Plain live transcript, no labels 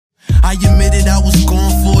I admitted I was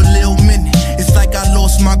gone for a little minute. It's like I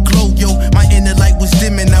lost my glow, yo. My inner light was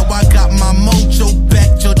dimming. Now I got my mojo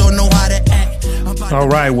back, yo. Don't know how to act. All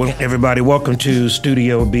right, well, everybody, welcome to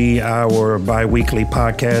Studio B, our bi-weekly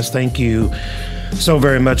podcast. Thank you so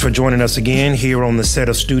very much for joining us again here on the set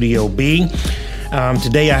of Studio B.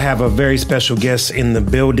 Today I have a very special guest in the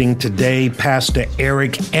building today, Pastor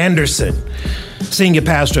Eric Anderson, Senior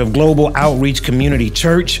Pastor of Global Outreach Community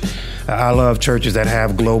Church. I love churches that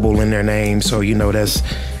have global in their name, so you know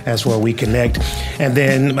that's where we connect. And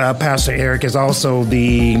then Pastor Eric is also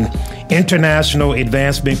the International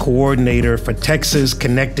Advancement Coordinator for Texas,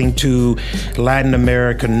 connecting to Latin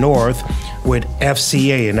America North with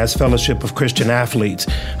FCA, and that's Fellowship of Christian Athletes,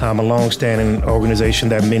 a long-standing organization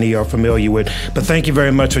that many are familiar with. But thank you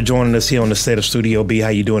very much for joining us here on the set of Studio B. How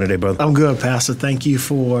you doing today, brother? I'm good, Pastor. Thank you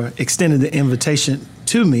for extending the invitation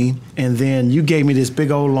to me, and then you gave me this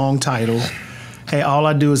big old long title. Hey, all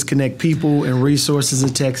I do is connect people and resources in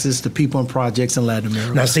Texas to people and projects in Latin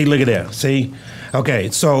America. Now, see, look at that. See? Okay,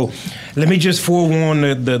 so let me just forewarn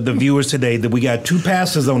the viewers today that we got two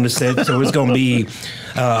pastors on the set, so it's going to be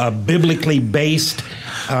a biblically based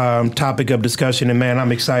topic of discussion. And, man,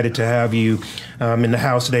 I'm excited to have you in the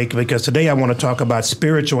house today, because today I want to talk about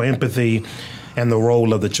spiritual empathy and the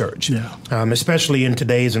role of the church, especially in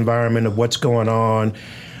today's environment of what's going on.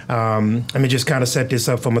 Let me just kind of set this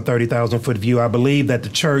up from a 30,000-foot view. I believe that the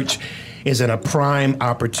church is in a prime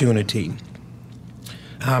opportunity,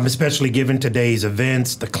 especially given today's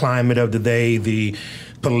events, the climate of the day, the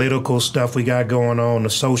political stuff we got going on, the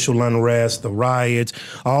social unrest, the riots,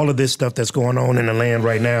 all of this stuff that's going on in the land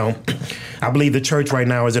right now. I believe the church right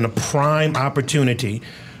now is in a prime opportunity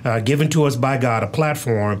given to us by God, a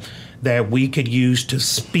platform that we could use to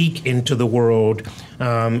speak into the world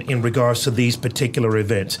in regards to these particular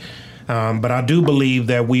events. But I do believe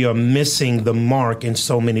that we are missing the mark in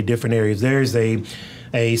so many different areas. There's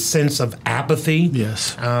a sense of apathy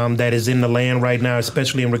that is in the land right now,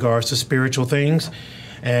 especially in regards to spiritual things.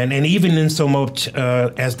 And even in so much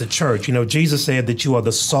as the church. You know, Jesus said that you are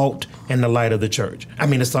the salt and the light of the church. I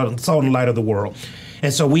mean, the salt and light of the world.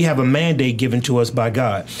 And so we have a mandate given to us by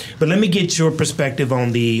God. But let me get your perspective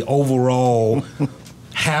on the overall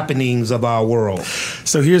happenings of our world.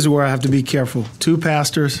 So here's where I have to be careful. Two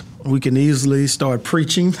pastors, we can easily start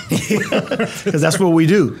preaching, because that's what we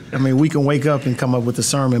do. I mean, we can wake up and come up with a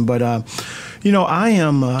sermon. But, I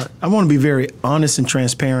want to be very honest and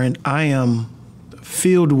transparent. I am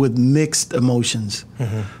filled with mixed emotions,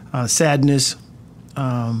 sadness,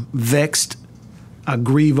 vexed. I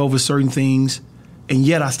grieve over certain things. And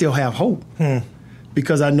yet I still have hope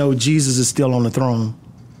because I know Jesus is still on the throne.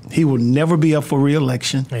 He will never be up for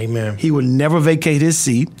re-election. Amen. He will never vacate his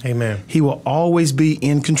seat. Amen. He will always be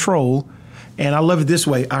in control. And I love it this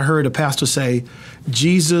way. I heard a pastor say,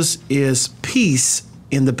 Jesus is peace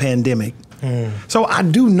in the pandemic. So I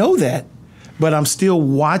do know that, but I'm still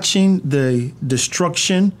watching the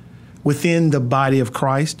destruction within the body of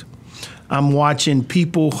Christ. I'm watching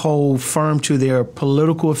people hold firm to their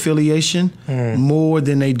political affiliation more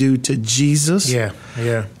than they do to Jesus. Yeah.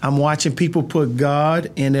 I'm watching people put God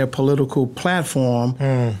in their political platform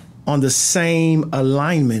on the same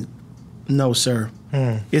alignment. No, sir.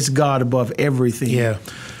 It's God above everything. Yeah.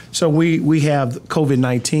 So we have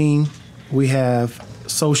COVID-19. We have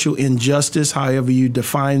social injustice, however you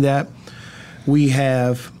define that. We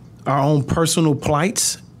have our own personal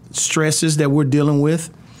plights, stresses that we're dealing with.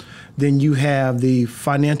 Then you have the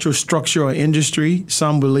financial structure or industry.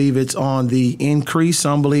 Some believe it's on the increase.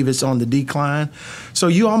 Some believe it's on the decline. So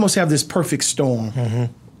you almost have this perfect storm.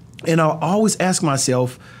 And I'll always ask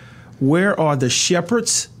myself, where are the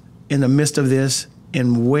shepherds in the midst of this,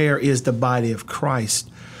 and where is the body of Christ?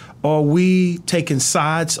 Are we taking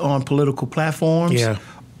sides on political platforms?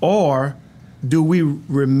 Or do we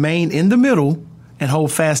remain in the middle and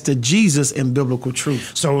hold fast to Jesus and biblical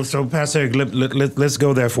truth? So Pastor Eric, let's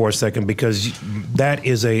go there for a second, because that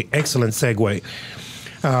is an excellent segue.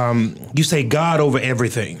 You say God over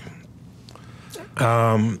everything.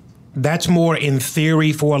 That's more in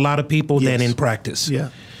theory for a lot of people than in practice.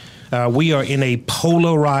 We are in a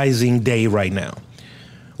polarizing day right now,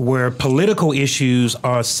 where political issues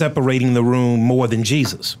are separating the room more than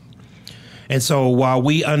Jesus. And so while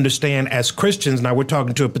we understand as Christians, now we're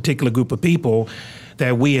talking to a particular group of people,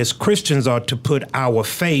 that we as Christians are to put our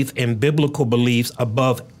faith and biblical beliefs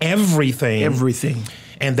above everything.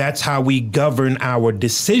 And that's how we govern our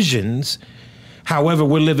decisions. However,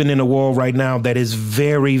 we're living in a world right now that is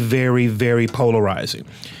very, very, very polarizing.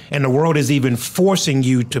 And the world is even forcing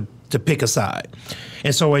you to pick a side.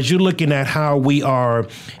 And so as you're looking at how we are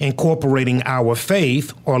incorporating our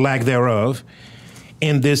faith, or lack thereof,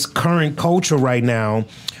 in this current culture right now,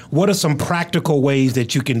 what are some practical ways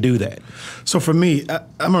that you can do that? So for me,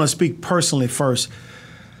 I'm going to speak personally first.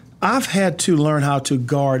 I've had to learn how to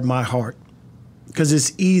guard my heart because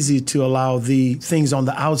it's easy to allow the things on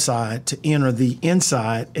the outside to enter the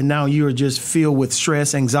inside. And now you're just filled with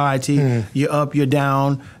stress, anxiety. You're up, you're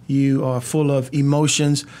down, you are full of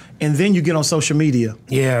emotions. And then you get on social media.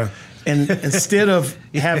 Yeah. And instead of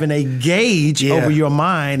having a gauge over your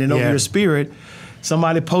mind and over your spirit,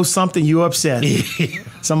 somebody posts something, you're upset.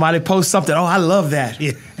 Somebody posts something, oh, I love that.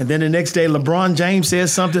 And then the next day, LeBron James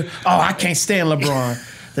says something, oh, I can't stand LeBron.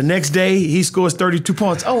 The next day, he scores 32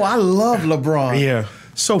 points. Oh, I love LeBron. Yeah.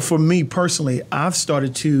 So for me personally, I've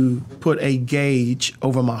started to put a gauge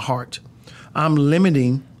over my heart. I'm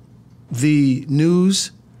limiting the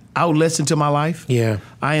news outlets into my life. Yeah.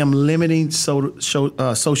 I am limiting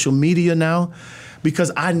social media now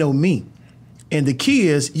because I know me. And the key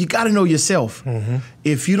is you got to know yourself.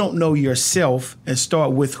 If you don't know yourself and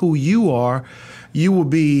start with who you are, you will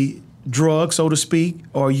be drugged, so to speak,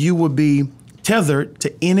 or you will be tethered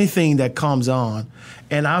to anything that comes on.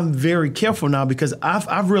 And I'm very careful now because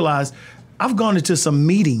I've realized I've gone into some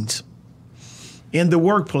meetings in the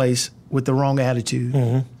workplace with the wrong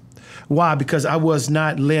attitude. Why? Because I was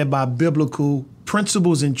not led by biblical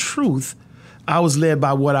principles and truth. I was led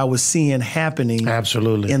by what I was seeing happening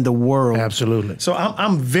in the world. Absolutely. So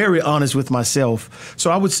I'm very honest with myself.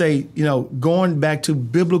 So I would say, going back to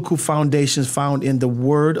biblical foundations found in the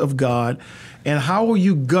Word of God, and how are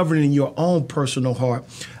you governing your own personal heart?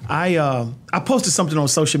 I posted something on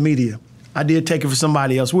social media. I did take it for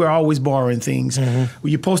somebody else. We're always borrowing things. When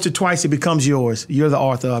you post it twice, it becomes yours. You're the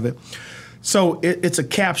author of it. So it's a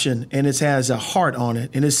caption, and it has a heart on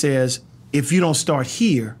it, and it says, if you don't start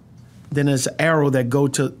here, then there's an arrow that go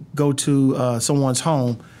to someone's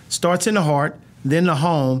home. Starts in the heart, then the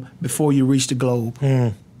home, before you reach the globe.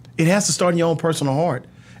 It has to start in your own personal heart.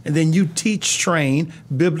 And then you train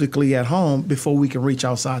biblically at home before we can reach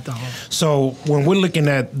outside the home. So when we're looking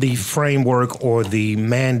at the framework or the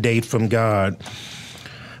mandate from God,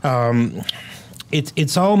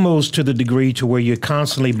 it's almost to the degree to where you're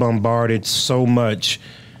constantly bombarded so much.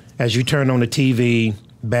 As you turn on the TV,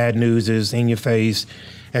 bad news is in your face.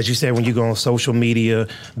 As you said, when you go on social media,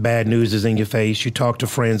 bad news is in your face. You talk to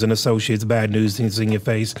friends and associates, bad news is in your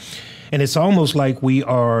face. And it's almost like we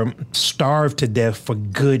are starved to death for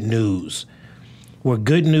good news, where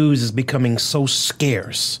good news is becoming so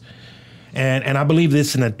scarce. And I believe this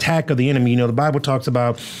is an attack of the enemy. The Bible talks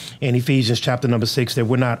about in Ephesians chapter number 6 that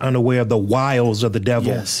we're not unaware of the wiles of the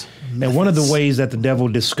devil. Yes. And one of the ways that the devil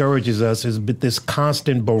discourages us is with this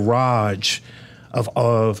constant barrage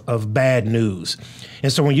of bad news.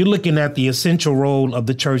 And so when you're looking at the essential role of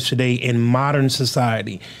the church today in modern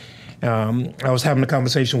society, I was having a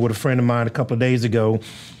conversation with a friend of mine a couple of days ago,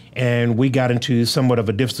 and we got into somewhat of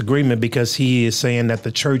a disagreement because he is saying that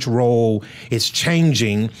the church role is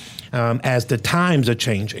changing as the times are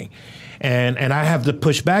changing. And I have to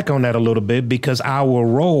push back on that a little bit because our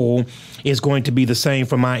role is going to be the same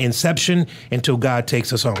from our inception until God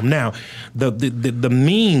takes us home. Now, the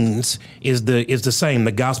means is the same,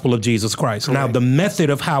 the gospel of Jesus Christ. Correct. Now, the method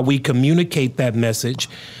of how we communicate that message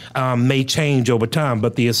may change over time,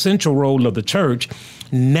 but the essential role of the church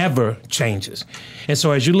never changes. And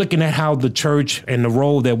so as you're looking at how the church and the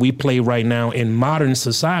role that we play right now in modern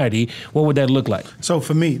society, what would that look like? So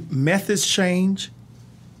for me, methods change,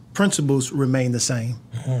 principles remain the same.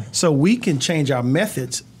 So we can change our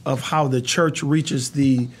methods of how the church reaches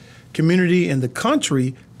the community and the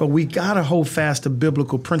country, but we got to hold fast to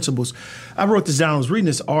biblical principles. I wrote this down. I was reading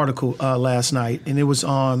this article last night, and it was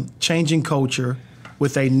on changing culture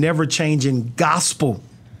with a never-changing gospel,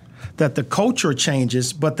 that the culture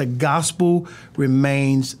changes, but the gospel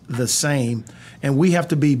remains the same. And we have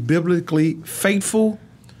to be biblically faithful,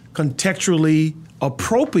 contextually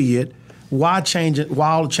appropriate, while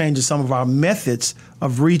changing some of our methods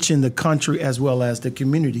of reaching the country as well as the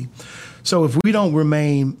community. So if we don't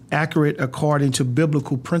remain accurate according to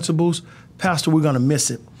biblical principles, Pastor, we're going to miss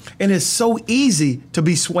it. And it's so easy to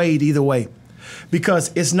be swayed either way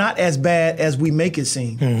because it's not as bad as we make it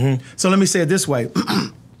seem. So let me say it this way.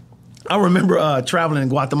 I remember traveling in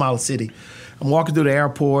Guatemala City. I'm walking through the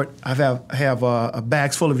airport. I have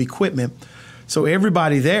bags full of equipment. So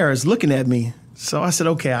everybody there is looking at me. So I said,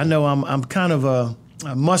 okay, I know I'm kind of a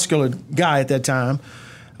muscular guy at that time.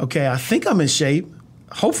 Okay, I think I'm in shape.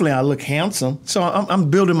 Hopefully I look handsome. So I'm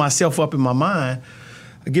building myself up in my mind.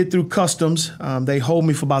 I get through customs. They hold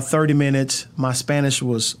me for about 30 minutes. My Spanish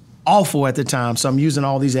was awful at the time, so I'm using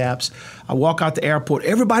all these apps. I walk out the airport.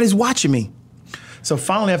 Everybody's watching me. So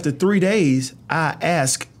finally, after 3 days, I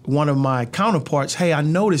ask, one of my counterparts, hey, I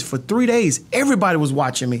noticed for 3 days, everybody was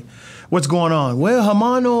watching me. What's going on? Well,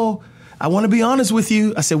 Hermano, I want to be honest with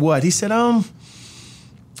you. I said, what? He said,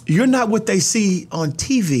 you're not what they see on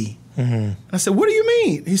TV. I said, what do you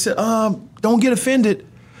mean? He said, don't get offended.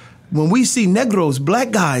 When we see negros,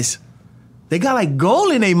 black guys, they got like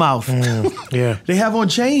gold in their mouth. Yeah. They have on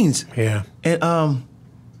chains. Yeah. And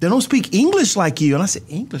they don't speak English like you. And I said,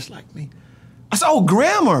 English like me? I said, oh,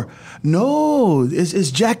 grammar. No,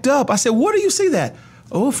 it's jacked up. I said, where do you see that?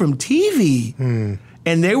 Oh, from TV.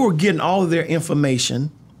 And they were getting all of their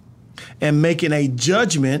information and making a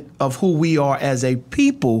judgment of who we are as a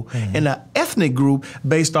people and an ethnic group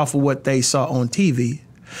based off of what they saw on TV.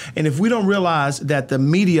 And if we don't realize that the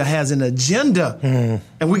media has an agenda,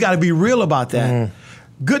 and we got to be real about that,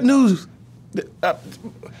 good news.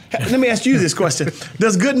 Let me ask you this question.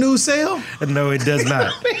 Does good news sell? No, it does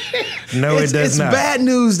not. No, it does not. It's bad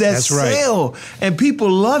news that sell, and people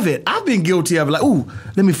love it. I've been guilty of it. Like, ooh,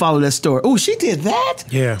 let me follow that story. Ooh, she did that?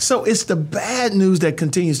 Yeah. So it's the bad news that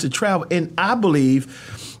continues to travel. And I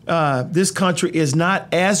believe this country is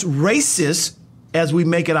not as racist as we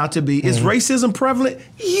make it out to be. Is racism prevalent?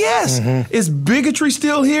 Yes. Is bigotry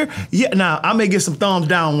still here? Yeah. Now, I may get some thumbs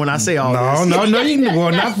down when I say all this. No.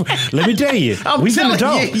 Well, let me tell you. We finna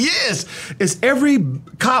talk. Yes. Is every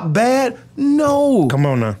cop bad? No. Come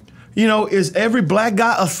on now. You know, is every black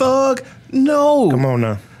guy a thug? No. Come on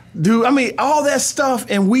now. Dude, I mean, all that stuff,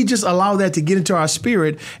 and we just allow that to get into our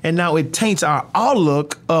spirit, and now it taints our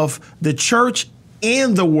outlook of the church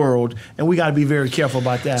in the world, and we got to be very careful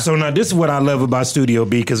about that. So now this is what I love about Studio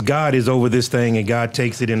B, because God is over this thing and God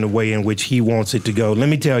takes it in the way in which he wants it to go. Let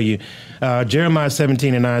me tell you, Jeremiah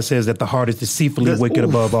 17:9 says that the heart is deceitfully wicked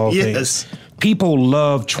above all things. People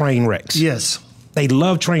love train wrecks. Yes. They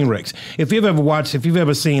love train wrecks. If you've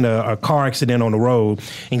ever seen a car accident on the road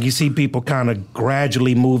and you see people kind of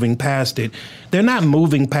gradually moving past it, they're not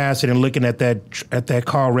moving past it and looking at that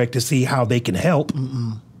car wreck to see how they can help.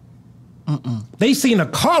 They seen a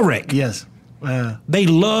car wreck. Yes. They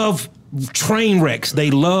love train wrecks.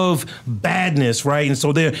 They love badness, right? And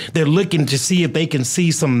so they're looking to see if they can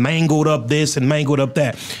see some mangled up this and mangled up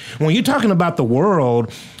that. When you're talking about the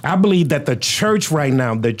world, I believe that the church right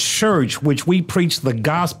now, the church, which we preach the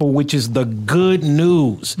gospel, which is the good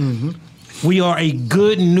news. We are a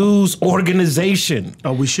good news organization.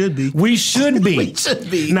 Oh, we should be. We should be. We should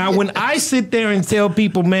be. Now, when I sit there and tell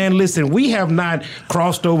people, man, listen, we have not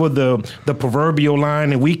crossed over the proverbial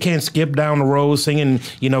line and we can't skip down the road singing,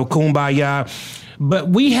 Kumbaya, but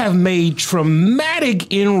we have made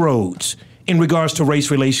traumatic inroads in regards to race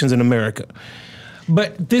relations in America.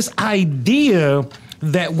 But this idea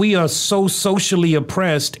that we are so socially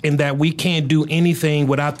oppressed and that we can't do anything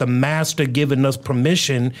without the master giving us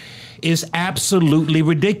permission is absolutely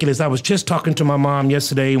ridiculous. I was just talking to my mom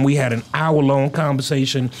yesterday and we had an hour-long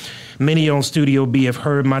conversation. Many on Studio B have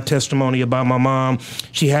heard my testimony about my mom.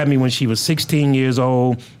 She had me when she was 16 years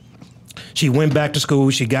old. She went back to school.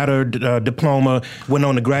 She got her diploma, went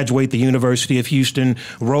on to graduate the University of Houston,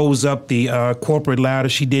 rose up the corporate ladder.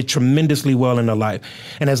 She did tremendously well in her life.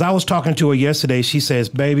 And as I was talking to her yesterday, she says,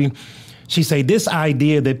 baby, she said, this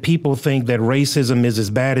idea that people think that racism is as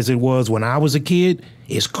bad as it was when I was a kid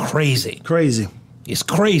is crazy. Crazy. It's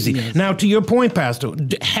crazy. Yes. Now, to your point, Pastor,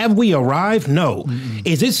 have we arrived? No.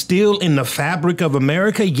 Is it still in the fabric of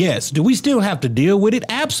America? Yes. Do we still have to deal with it?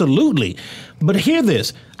 Absolutely. But hear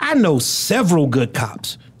this. I know several good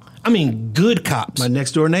cops. I mean, good cops. My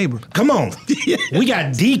next door neighbor. Come on. We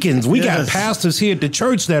got deacons. We got pastors here at the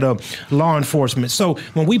church that are law enforcement. So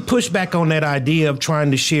when we push back on that idea of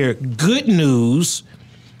trying to share good news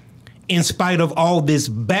in spite of all this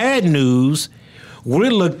bad news,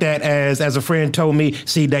 we're looked at as a friend told me,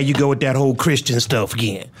 see, there you go with that whole Christian stuff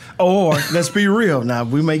again. Or, let's be real. Now,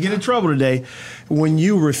 we may get in trouble today. When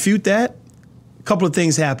you refute that, a couple of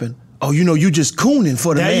things happen. Oh, you just cooning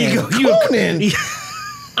for the man. There you go. Cooning.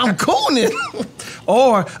 I'm cooning.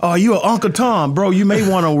 Or, you are Uncle Tom. Bro, you may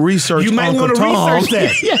want to research Uncle Tom. You might want to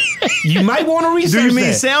research that. You might want to research that. Do you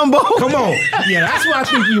mean Sambo? Come on. Yeah, that's what I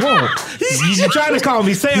think you want. You're trying to call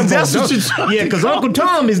me Sambo. That's what you're trying Yeah, because Uncle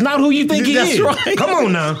Tom is not who you think he is. That's right. Come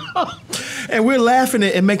on now. And we're laughing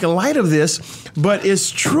and making light of this, but it's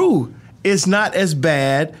true. It's not as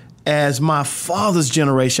bad as my father's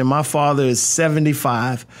generation. My father is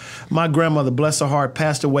 75. My grandmother, bless her heart,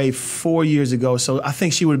 passed away 4 years ago. So I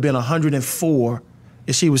think she would have been 104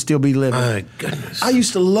 if she would still be living. My goodness. I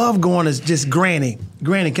used to love going as just Granny.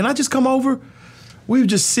 Granny, can I just come over? We would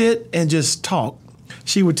just sit and just talk.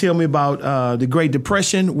 She would tell me about the Great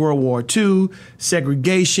Depression, World War II,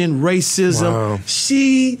 segregation, racism. Wow.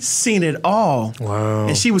 She seen it all. Wow.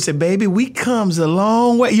 And she would say, baby, we comes a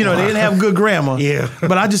long way. You know, they didn't have good grammar. Yeah.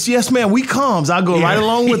 But I just, yes, ma'am, we comes. I go right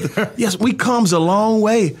along with it. Yes, we comes a long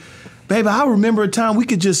way. Baby, I remember a time we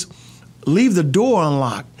could just leave the door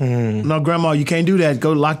unlocked. No, Grandma, you can't do that.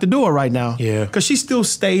 Go lock the door right now. Yeah. Because she still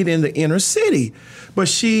stayed in the inner city. But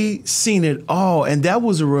she seen it all. And that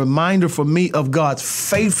was a reminder for me of God's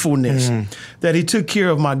faithfulness, that he took care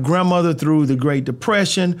of my grandmother through the Great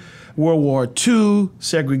Depression, World War II,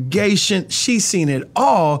 segregation. She seen it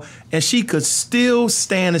all. And she could still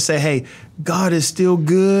stand and say, hey, God is still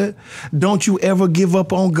good. Don't you ever give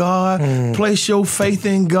up on God. Place your faith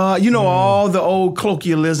in God. You know, all the old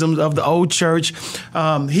colloquialisms of the old church.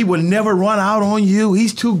 He would never run out on you.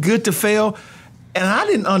 He's too good to fail. And I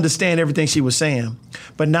didn't understand everything she was saying.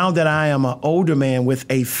 But now that I am an older man with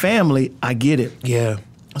a family, I get it. Yeah.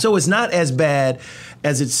 So it's not as bad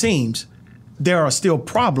as it seems. There are still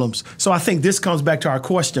problems. So I think this comes back to our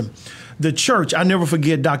question. The church, I never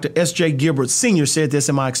forget Dr. S.J. Gilbert Sr. said this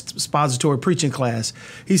in my expository preaching class.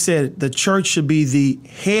 He said the church should be the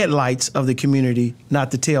headlights of the community,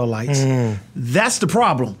 not the taillights. That's the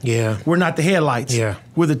problem. Yeah. We're not the headlights. Yeah.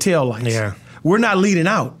 We're the taillights. Yeah. We're not leading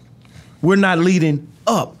out. We're not leading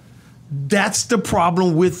up. That's the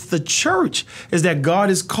problem with the church, is that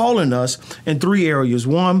God is calling us in three areas.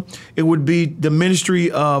 One, it would be the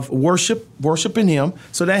ministry of worshiping him.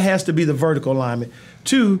 So that has to be the vertical alignment.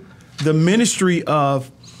 Two, the ministry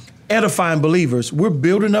of edifying believers. We're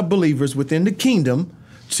building up believers within the kingdom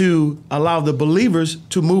to allow the believers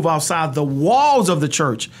to move outside the walls of the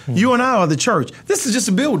church. You and I are the church. This is just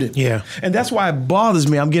a building. Yeah. And that's why it bothers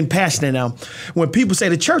me. I'm getting passionate now. When people say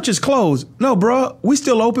the church is closed. No, bro, we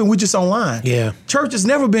still open. We just online. Yeah. Church has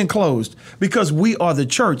never been closed because we are the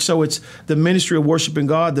church. So it's the ministry of worshiping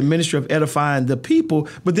God, the ministry of edifying the people,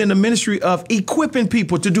 but then the ministry of equipping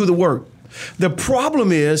people to do the work. The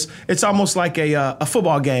problem is it's almost like a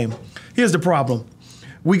football game. Here's the problem.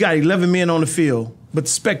 We got 11 men on the field, but the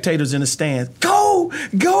spectators in the stands. Go,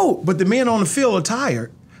 go. But the men on the field are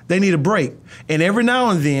tired. They need a break. And every now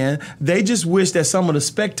and then, they just wish that some of the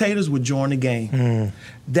spectators would join the game.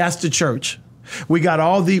 That's the church. We got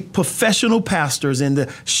all the professional pastors and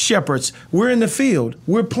the shepherds. We're in the field.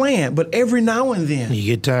 We're playing. But every now and then, You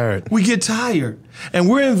get tired. we get tired. And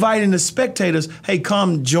we're inviting the spectators, hey,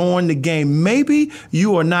 come join the game. Maybe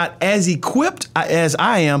you are not as equipped as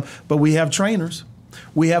I am, but we have trainers.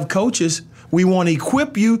 We have coaches. We want to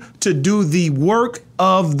equip you to do the work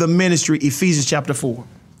of the ministry, Ephesians chapter 4.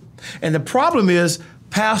 And the problem is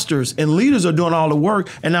pastors and leaders are doing all the work,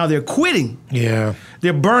 and now they're quitting. Yeah.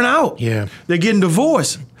 They're burnt out. Yeah. They're getting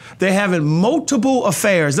divorced. They're having multiple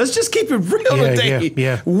affairs. Let's just keep it real today.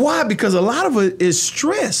 Yeah. Why? Because a lot of it is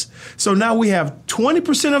stress. So now we have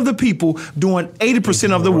 20% of the people doing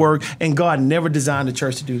 80% of the work, and God never designed the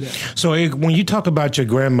church to do that. So when you talk about your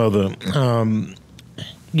grandmother,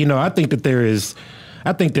 you know, I think there is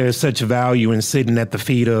such value in sitting at the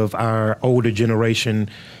feet of our older generation,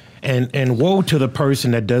 and woe to the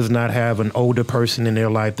person that does not have an older person in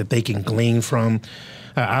their life that they can glean from.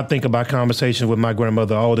 I think about conversations with my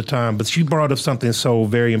grandmother all the time, but she brought up something so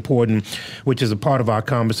very important, which is a part of our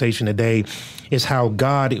conversation today, is how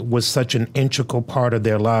God was such an integral part of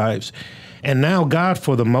their lives. And now God,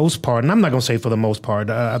 for the most part, and I'm not going to say for the most part,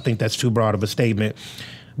 I think that's too broad of a statement,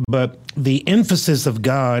 but the emphasis of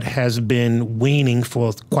God has been waning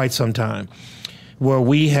for quite some time, where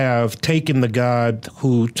we have taken the God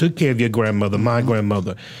who took care of your grandmother, my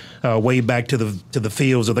grandmother, way back to the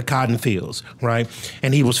fields of the cotton fields, right?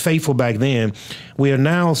 And he was faithful back then. We are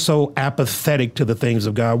now so apathetic to the things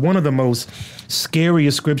of God. One of the most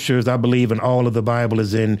scariest scriptures, I believe, in all of the Bible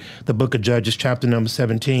is in the book of Judges, chapter number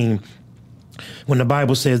 17, when the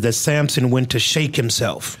Bible says that Samson went to shake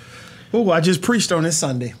himself. Oh, I just preached on this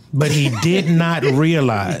Sunday. But he did not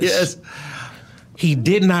realize. Yes. He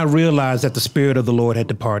did not realize that the Spirit of the Lord had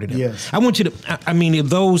departed him. Yes. I want you to, I mean, if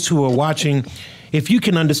those who are watching, if you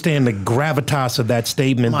can understand the gravitas of that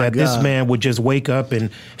statement, My that this God. man would just wake up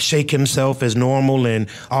and shake himself as normal and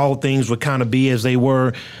all things would kind of be as they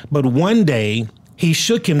were. But one day he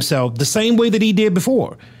shook himself the same way that he did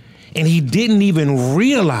before. And he didn't even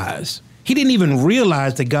realize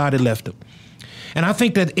that God had left him. And I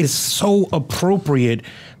think that it's so appropriate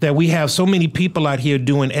that we have so many people out here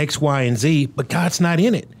doing X, Y, and Z, but God's not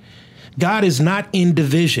in it. God is not in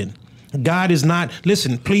division. God is not,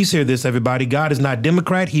 listen, please hear this, everybody. God is not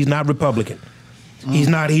Democrat. He's not Republican. He's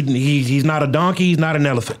not he's not a donkey. He's not an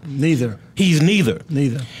elephant. Neither. He's neither.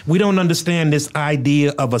 Neither. We don't understand this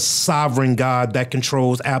idea of a sovereign God that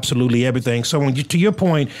controls absolutely everything. So when to your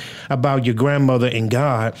point about your grandmother and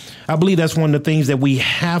God, I believe that's one of the things that we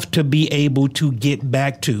have to be able to get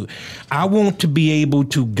back to. I want to be able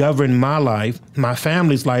to govern my life, my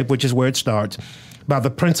family's life, which is where it starts, by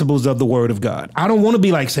the principles of the Word of God. I don't want to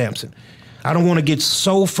be like Samson. I don't want to get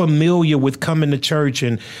so familiar with coming to church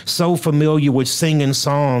and so familiar with singing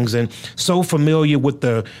songs and so familiar with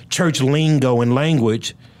the church lingo and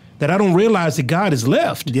language that I don't realize that God is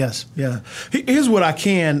left. Yes, yeah. Here's what I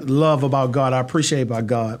can love about God, I appreciate about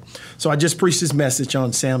God. So I just preached this message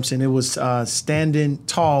on Samson. It was standing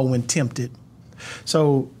tall when tempted.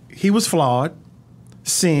 So he was flawed,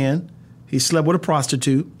 sinned, he slept with a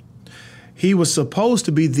prostitute. He was supposed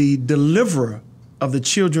to be the deliverer of the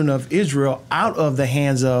children of Israel out of the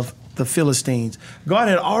hands of the Philistines. God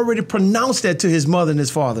had already pronounced that to his mother and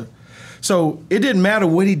his father. So it didn't matter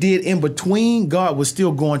what he did in between, God was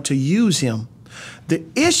still going to use him. The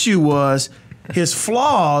issue was his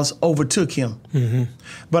flaws overtook him. Mm-hmm.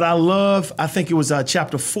 But I think it was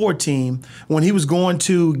chapter 14, when he was going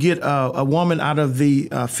to get a woman out of the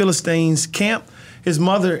Philistines' camp. His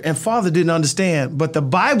mother and father didn't understand, but the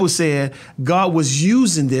Bible said God was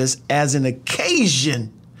using this as an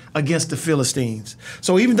occasion against the Philistines.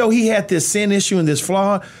 So even though he had this sin issue and this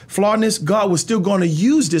flawedness, God was still going to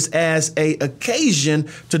use this as an occasion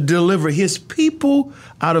to deliver his people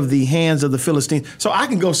out of the hands of the Philistines. So I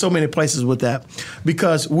can go so many places with that,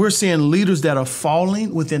 because we're seeing leaders that are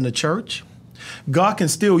falling within the church. God can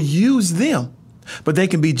still use them, but they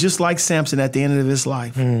can be just like Samson at the end of his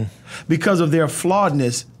life. Because of their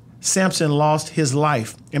flawedness, Samson lost his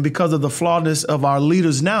life. And because of the flawedness of our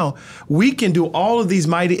leaders now, we can do all of these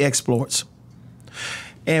mighty exploits.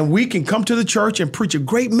 And we can come to the church and preach a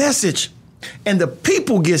great message, and the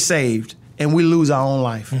people get saved, and we lose our own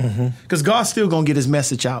life. Because God's still going to get his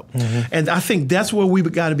message out. And I think that's where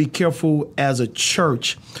we've got to be careful as a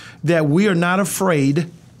church, that we are not afraid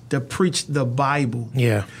to preach the Bible.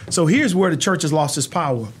 Yeah. So here's where the church has lost its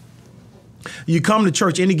power. You come to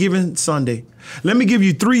church any given Sunday. Let me give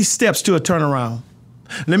you 3 steps to a turnaround.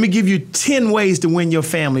 Let me give you 10 ways to win your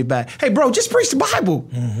family back. Hey, bro, just preach the Bible.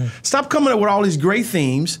 Stop coming up with all these great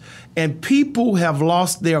themes. And people have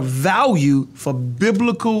lost their value for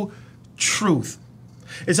biblical truth.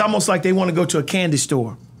 It's almost like they want to go to a candy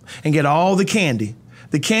store and get all the candy.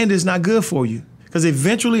 The candy is not good for you, because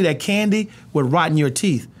eventually that candy will rot in your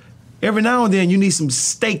teeth. Every now and then you need some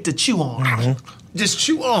steak to chew on. Just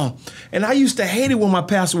chew on. And I used to hate it when my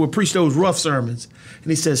pastor would preach those rough sermons. And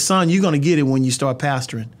he said, son, you're going to get it when you start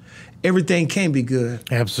pastoring. Everything can be good.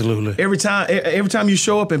 Absolutely. Every time you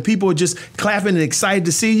show up and people are just clapping and excited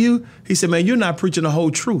to see you, he said, man, you're not preaching the whole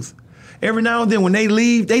truth. Every now and then when they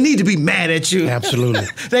leave, they need to be mad at you. Absolutely.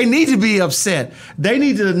 They need to be upset. They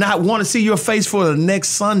need to not want to see your face for the next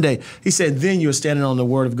Sunday. He said, then you're standing on the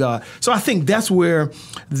Word of God. So I think that's where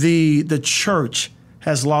the church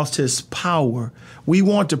has lost its power. We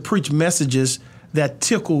want to preach messages that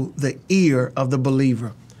tickle the ear of the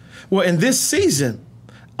believer. Well, in this season,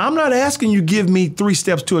 I'm not asking you give me 3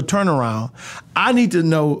 steps to a turnaround. I need to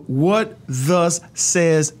know what thus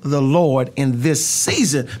says the Lord in this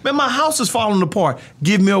season. Man, my house is falling apart.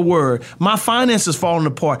 Give me a word. My finances falling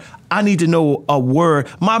apart. I need to know a word.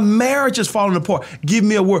 My marriage is falling apart. Give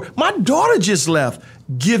me a word. My daughter just left.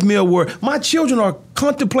 Give me a word. My children are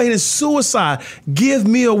contemplating suicide. Give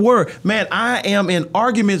me a word. Man, I am in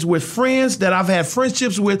arguments with friends that I've had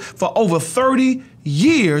friendships with for over 30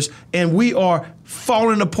 years, and we are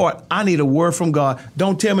falling apart. I need a word from God.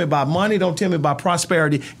 Don't tell me about money. Don't tell me about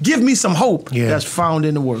prosperity. Give me some hope that's found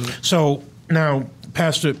in the Word. So now,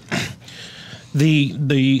 Pastor,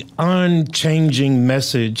 the unchanging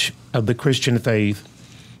message of the Christian faith,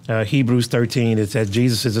 Hebrews 13, it says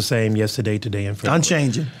Jesus is the same yesterday, today, and forever.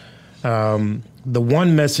 Unchanging. The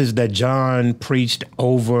one message that John preached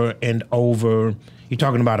over and over, you're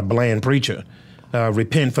talking about a bland preacher.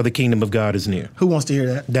 Repent, for the kingdom of God is near. Who wants to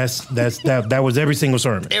hear that? That was every single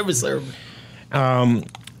sermon. Every sermon.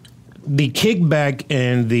 The kickback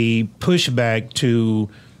and the pushback to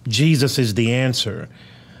Jesus is the answer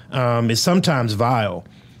is sometimes vile.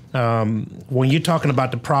 When you're talking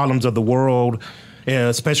about the problems of the world,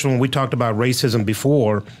 especially when we talked about racism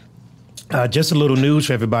before, just a little news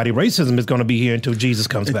for everybody. Racism is going to be here until Jesus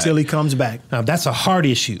comes back. Until he comes back. That's a heart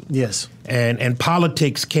issue. Yes. And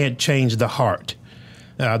politics can't change the heart.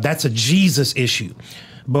 That's a Jesus issue.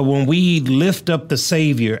 But when we lift up the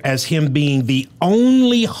Savior as him being the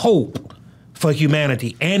only hope for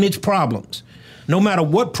humanity and its problems, No matter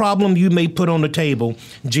what problem you may put on the table,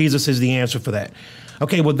 Jesus is the answer for that.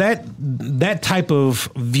 Okay, well, that type of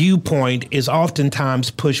viewpoint is oftentimes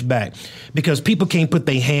pushed back because people can't put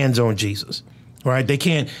their hands on Jesus, right? They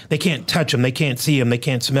can't touch him, they can't see him, they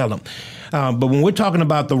can't smell him. But when we're talking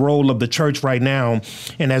about the role of the church right now,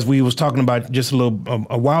 and as we was talking about just a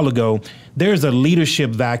while ago, there's a leadership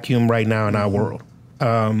vacuum right now in our world.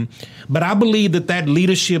 But I believe that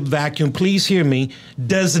leadership vacuum, please hear me,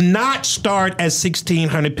 does not start at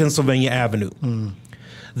 1600 Pennsylvania Avenue.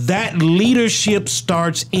 That leadership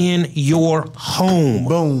starts in your home.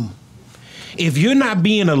 Boom. If you're not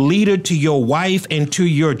being a leader to your wife and to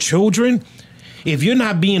your children, if you're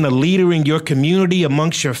not being a leader in your community,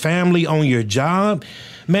 amongst your family, on your job,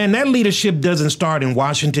 man, that leadership doesn't start in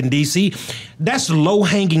Washington, D.C. That's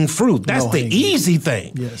low-hanging fruit. That's the easy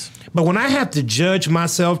thing. Yes. But when I have to judge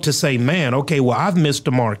myself to say, man, okay, well, I've missed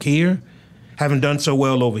the mark here, haven't done so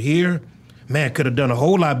well over here, man, could have done a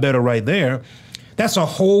whole lot better right there, that's a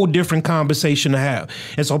whole different conversation to have.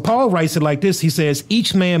 And so Paul writes it like this. He says,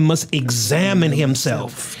 each man must examine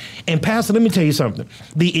himself. And Pastor, let me tell you something.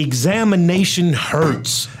 The examination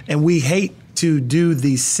hurts. And we hate to do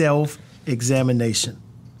the self-examination.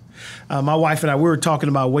 My wife and I, we were talking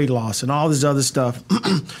about weight loss and all this other stuff.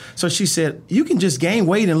 So she said, you can just gain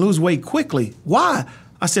weight and lose weight quickly. Why?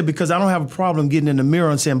 I said, because I don't have a problem getting in the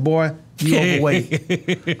mirror and saying, boy, you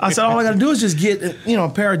overweight. I said, all I got to do is just get, a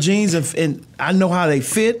pair of jeans and I know how they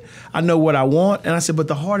fit. I know what I want. And I said, but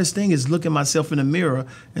the hardest thing is looking myself in the mirror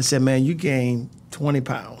and say, man, you gained 20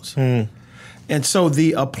 pounds. And so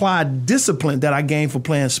the applied discipline that I gained for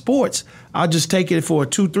playing sports, I'll just take it for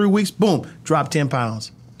 2-3 weeks, boom, drop 10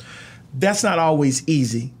 pounds. That's not always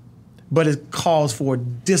easy, but it calls for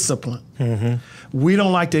discipline. We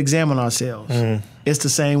don't like to examine ourselves. It's the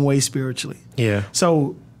same way spiritually. Yeah.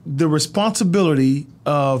 So the responsibility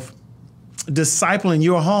of discipling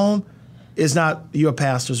your home is not your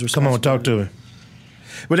pastor's responsibility. Come on, talk to me.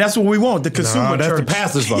 But that's what we want, the consumer that's church. the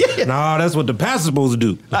pastor's fault. Yeah. No, that's what the pastor's supposed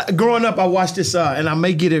to do. Growing up, I watched this, and I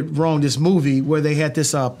may get it wrong, this movie where they had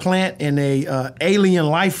this plant and a alien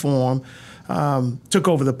life form took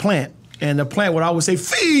over the plant. And the plant would always say,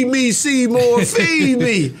 feed me, Seymour, feed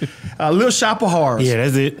me. Little Shop of Horrors. Yeah,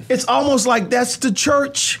 that's it. It's almost like that's the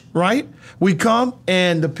church, right? We come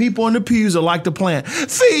and the people in the pews are like the plant.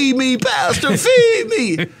 Feed me, pastor, feed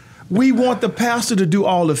me. We want the pastor to do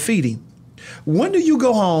all the feeding. When do you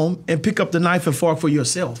go home and pick up the knife and fork for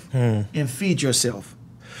yourself and feed yourself?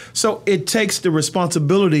 So it takes the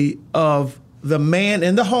responsibility of the man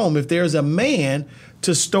in the home, if there's a man,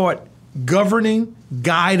 to start governing,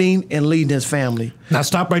 guiding, and leading his family. Now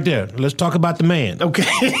stop right there. Let's talk about the man.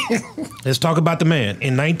 Okay. Let's talk about the man.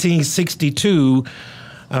 In 1962,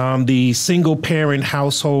 the single parent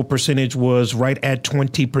household percentage was right at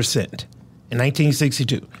 20%. In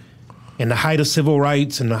 1962. In the height of civil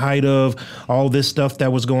rights and the height of all this stuff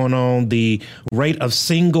that was going on, the rate of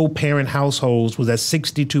single parent households was at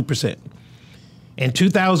 62%. In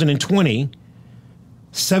 2020,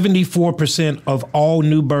 74% of all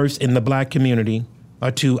new births in the black community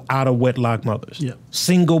are to out-of-wedlock mothers. Yeah.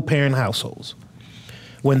 Single-parent households.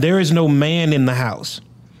 When there is no man in the house,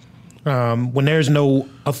 when there's no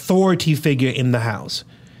authority figure in the house,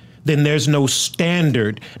 then there's no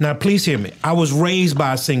standard. Now, please hear me. I was raised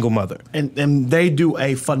by a single mother. And they do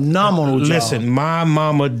a phenomenal job. Listen, my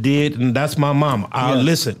mama did, and that's my mama.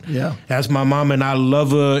 Listen. Yeah. That's my mama, and I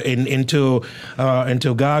love her until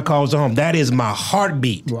God calls her home. That is my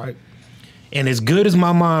heartbeat. Right. And as good as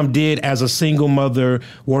my mom did as a single mother,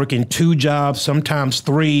 working 2 jobs, sometimes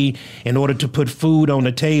 3, in order to put food on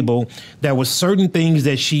the table, there were certain things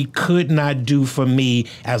that she could not do for me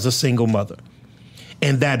as a single mother.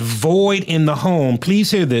 And that void in the home, please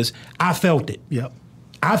hear this, I felt it. Yep.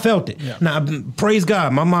 I felt it. Yep. Now, praise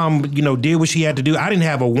God, my mom, did what she had to do. I didn't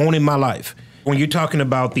have a want in my life. When you're talking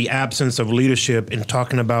about the absence of leadership and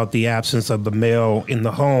talking about the absence of the male in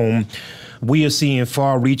the home, we are seeing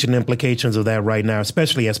far-reaching implications of that right now,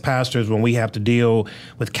 especially as pastors when we have to deal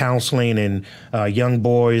with counseling and young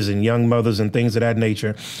boys and young mothers and things of that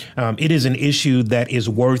nature. It is an issue that is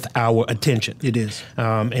worth our attention. It is.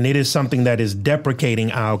 And it is something that is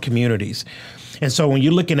deprecating our communities. And so when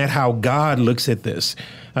you're looking at how God looks at this,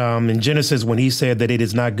 in Genesis, when he said that it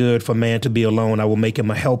is not good for man to be alone, I will make him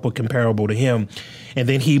a helper comparable to him. And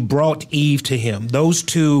then he brought Eve to him. Those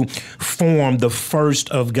two formed the first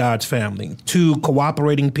of God's family, 2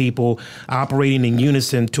 cooperating people operating in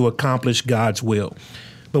unison to accomplish God's will.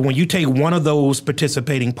 But when you take one of those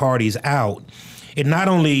participating parties out, it not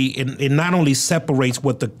only separates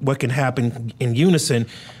what can happen in unison,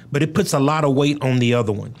 but it puts a lot of weight on the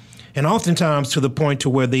other one. And oftentimes to the point to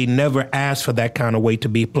where they never ask for that kind of weight to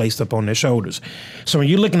be placed upon their shoulders. So when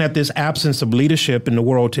you're looking at this absence of leadership in the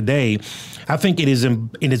world today, I think it is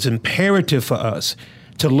imperative for us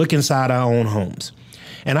to look inside our own homes.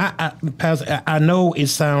 And I know it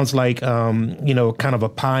sounds like, kind of a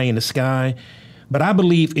pie in the sky, but I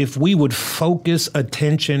believe if we would focus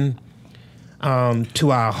attention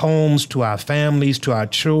to our homes, to our families, to our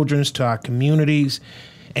children, to our communities,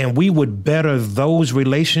 and we would better those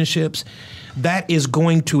relationships, that is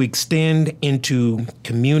going to extend into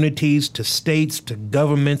communities, to states, to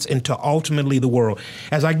governments, and to ultimately the world.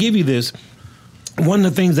 As I give you this, one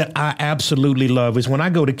of the things that I absolutely love is when I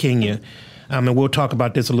go to Kenya, and we'll talk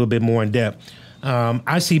about this a little bit more in depth,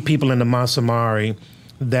 I see people in the Maasai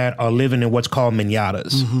that are living in what's called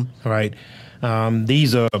manyatas, right?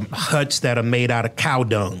 These are huts that are made out of cow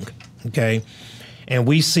dung, okay? And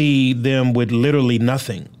we see them with literally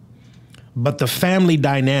nothing. But the family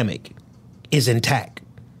dynamic is intact.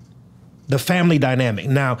 The family dynamic.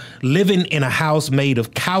 Now, living in a house made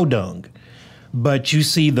of cow dung, but you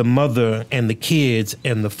see the mother and the kids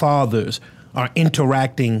and the fathers are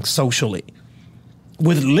interacting socially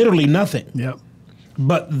with literally nothing. Yep.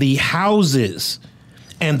 But the houses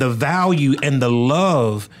and the value and the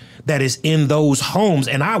love that is in those homes,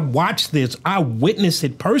 and I watched this, I witnessed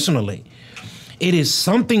it personally. It is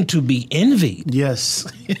something to be envied.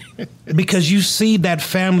 Yes. Because you see that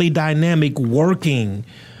family dynamic working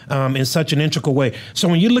in such an integral way. So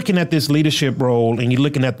when you're looking at this leadership role and you're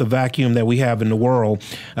looking at the vacuum that we have in the world,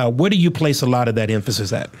 where do you place a lot of that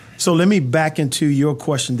emphasis at? So let me back into your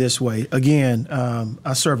question this way. Again,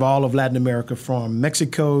 I serve all of Latin America from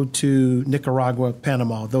Mexico to Nicaragua,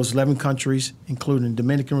 Panama, those 11 countries, including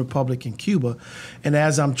Dominican Republic and Cuba. And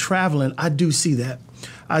as I'm traveling, I do see that.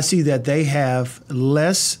 I see that they have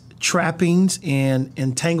less trappings and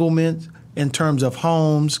entanglement in terms of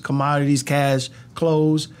homes, commodities, cash,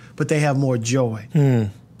 clothes, but they have more joy.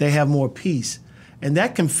 They have more peace. And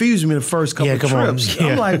that confused me the first couple of trips.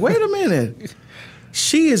 I'm like, wait a minute.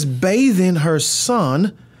 She is bathing her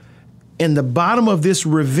son in the bottom of this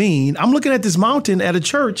ravine. I'm looking at this mountain at a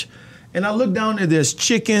church, and I look down there, there's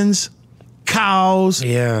chickens, cows,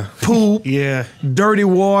 poop, dirty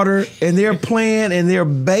water, and they're playing and they're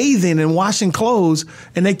bathing and washing clothes,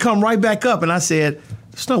 and they come right back up. And I said,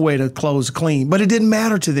 there's no way the clothes are clean, but it didn't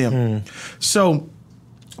matter to them. So,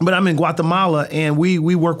 but I'm in Guatemala, and we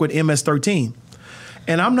work with MS-13.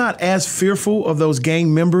 And I'm not as fearful of those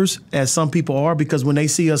gang members as some people are, because when they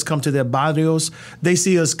see us come to their barrios, they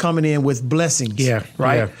see us coming in with blessings.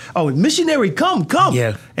 Right? Yeah. Oh, missionary, come.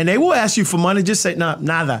 Yeah. And they will ask you for money. Just say, nah,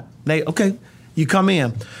 nada. Okay, you come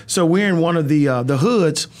in. So we're in one of the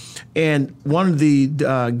hoods, and one of the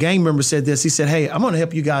gang members said this. He said, hey, I'm going to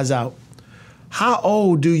help you guys out. How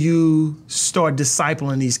old do you start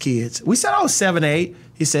discipling these kids? We said, 7, 8.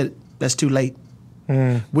 He said, that's too late.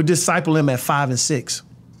 We disciple them at 5 and 6.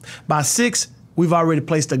 By 6, we've already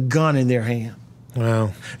placed a gun in their hand.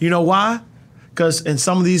 Wow. You know why? Because in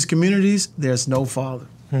some of these communities, there's no father.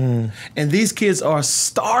 And these kids are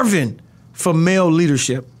starving for male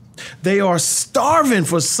leadership. They are starving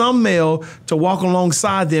for some male to walk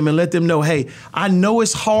alongside them and let them know, hey, I know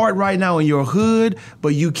it's hard right now in your hood, but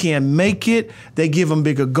you can make it. They give them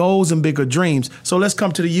bigger goals and bigger dreams. So let's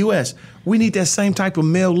come to the U.S. We need that same type of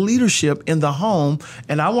male leadership in the home.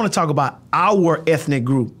 And I want to talk about our ethnic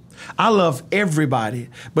group. I love everybody,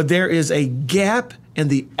 but there is a gap in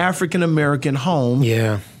the African-American home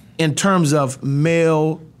in terms of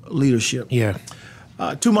male leadership.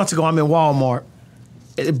 2 months ago, I'm in Walmart.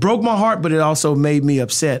 It broke my heart, but it also made me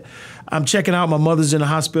upset. I'm checking out. My mother's in the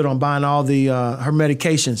hospital. I'm buying all the her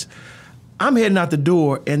medications. I'm heading out the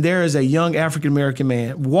door, and there is a young African-American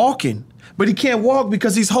man walking, but he can't walk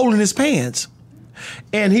because he's holding his pants.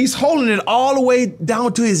 And he's holding it all the way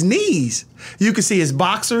down to his knees. You can see his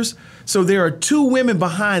boxers. So there are 2 women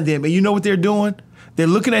behind them, and you know what they're doing? They're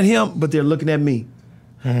looking at him, but they're looking at me.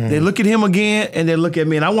 They look at him again, and they look at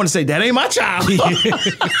me, and I want to say, that ain't my child.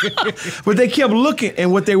 But they kept looking,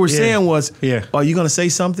 and what they were saying was, are you going to say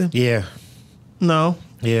something? No.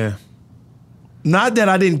 Not that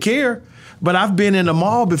I didn't care, but I've been in the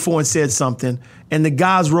mall before and said something, and the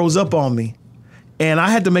guys rose up on me. And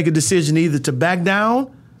I had to make a decision either to back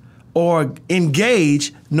down or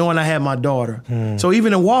engage, knowing I had my daughter. So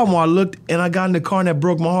even in Walmart, I looked, and I got in the car, and that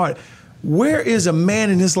broke my heart. Where is a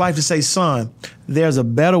man in his life to say, son, there's a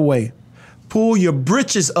better way? Pull your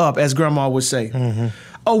britches up, as grandma would say.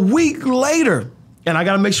 A week later, and I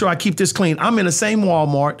got to make sure I keep this clean, I'm in the same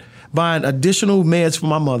Walmart buying additional meds for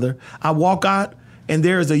my mother. I walk out, and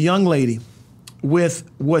there is a young lady with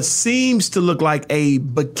what seems to look like a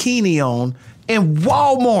bikini on in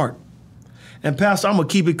Walmart. And Pastor, I'm going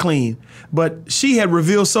to keep it clean. But she had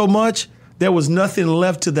revealed so much, there was nothing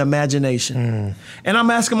left to the imagination. And I'm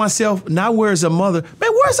asking myself, now where's her mother?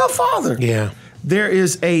 Man, where's her father? Yeah. There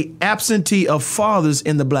is a absentee of fathers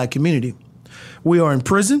in the black community. We are in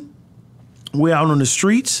prison. We're out on the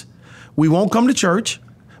streets. We won't come to church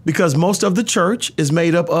because most of the church is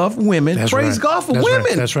made up of women. That's Praise right. God for That's women.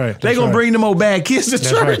 right. That's right. They're going to bring them old bad kids to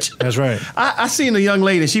church. Right. That's right. I seen a young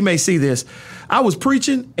lady, she may see this. I was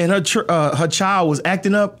preaching and her child was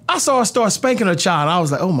acting up. I saw her start spanking her child. I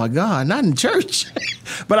was like, oh my God, not in church.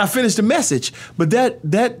 But I finished the message. But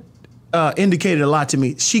that indicated a lot to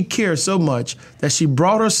me. She cared so much that she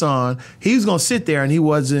brought her son. He was going to sit there and he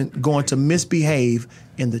wasn't going to misbehave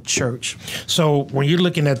in the church. So when you're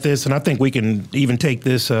looking at this, and I think we can even take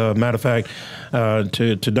this, matter of fact,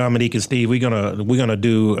 to Dominique and Steve, we're gonna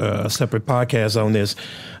do a separate podcast on this.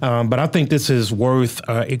 But I think this is worth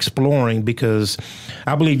exploring because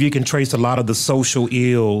I believe you can trace a lot of the social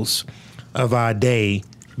ills of our day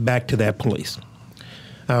back to that place.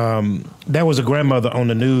 There was a grandmother on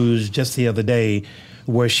the news just the other day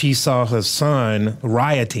where she saw her son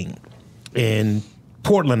rioting in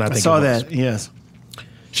Portland, I think. I saw that, yes.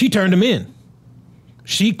 She turned him in.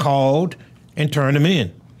 She called and turned him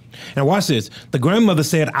in. And watch this. The grandmother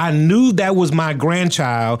said, I knew that was my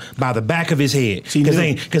grandchild by the back of his head.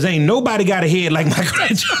 Because ain't nobody got a head like my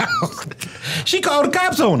grandchild. She called the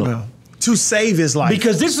cops on him. Well, to save his life.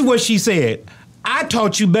 Because this is what she said. I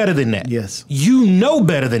taught you better than that. Yes. You know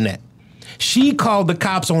better than that. She called the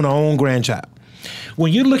cops on her own grandchild.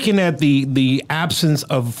 When you're looking at the absence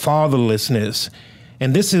of fatherlessness,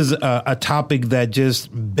 and this is a topic that just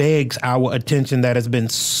begs our attention that has been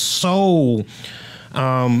so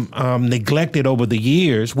neglected over the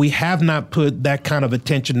years. We have not put that kind of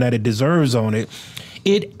attention that it deserves on it.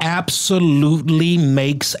 It absolutely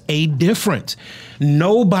makes a difference.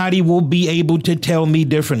 Nobody will be able to tell me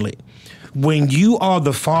differently. When you are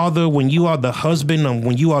the father, when you are the husband, and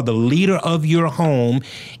when you are the leader of your home,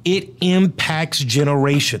 it impacts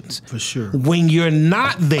generations. For sure. When you're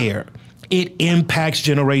not there, it impacts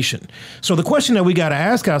generation. So the question that we got to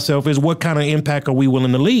ask ourselves is, what kind of impact are we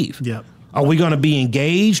willing to leave? Yep. Are we going to be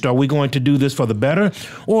engaged? Are we going to do this for the better?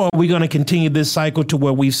 Or are we going to continue this cycle to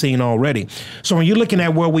what we've seen already? So when you're looking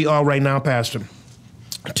at where we are right now, Pastor,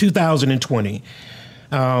 2020,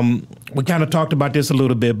 we kind of talked about this a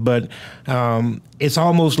little bit, but it's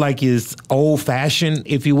almost like it's old-fashioned,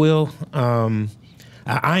 if you will.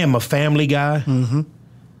 I am a family guy. Mm-hmm.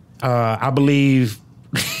 I believe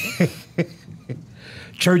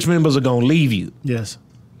church members are going to leave you. Yes.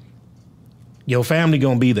 Your family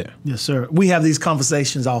going to be there. Yes, sir. We have these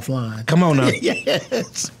conversations offline. Come on now.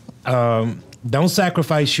 Yes. Don't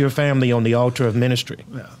sacrifice your family on the altar of ministry.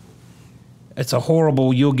 Yeah.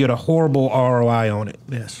 You'll get a horrible ROI on it.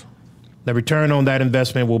 Yes. The return on that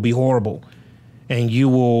investment will be horrible, and you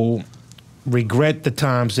will regret the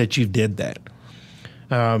times that you did that.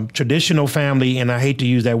 Traditional family, and I hate to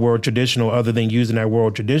use that word traditional other than using that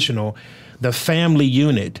word traditional, the family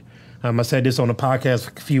unit. I said this on a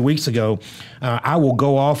podcast a few weeks ago. I will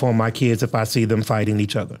go off on my kids if I see them fighting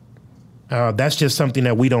each other. That's just something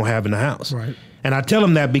that we don't have in the house. Right. And I tell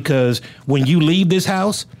them that because when you leave this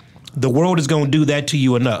house, the world is going to do that to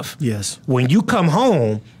you enough. Yes. When you come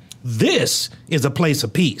home, this is a place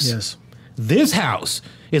of peace. Yes. This house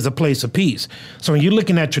is a place of peace. So when you're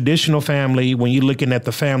looking at traditional family, when you're looking at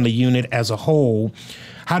the family unit as a whole,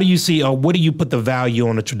 how do you see, or what do you put the value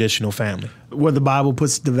on a traditional family? Where the Bible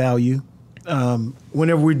puts the value.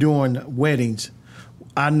 Whenever we're doing weddings,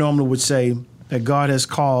 I normally would say that God has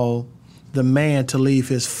called the man to leave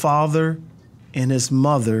his father and his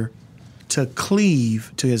mother to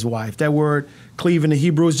cleave to his wife. That word cleave in the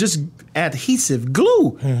Hebrew is just adhesive,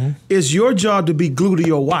 glue. Mm-hmm. It's your job to be glue to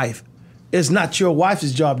your wife. It's not your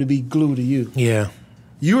wife's job to be glue to you. Yeah.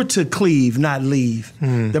 You're to cleave, not leave.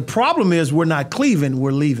 Mm. The problem is we're not cleaving,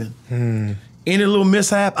 we're leaving. Mm. Any little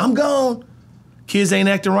mishap, I'm gone. Kids ain't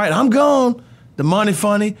acting right, I'm gone. The money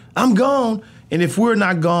funny, I'm gone. And if we're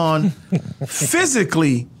not gone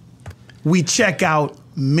physically, we check out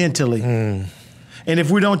mentally. Mm. And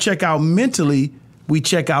if we don't check out mentally, we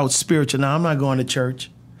check out spiritually. Now, I'm not going to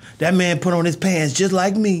church. That man put on his pants just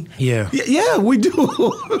like me. Yeah. Yeah, we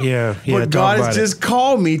do. Yeah. But God has just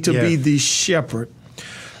called me to be the shepherd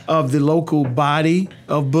of the local body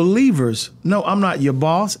of believers. No, I'm not your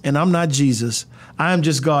boss, and I'm not Jesus. I am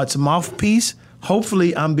just God's mouthpiece.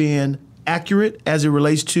 Hopefully, I'm being accurate as it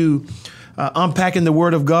relates to unpacking the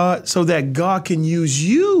Word of God so that God can use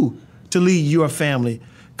you to lead your family.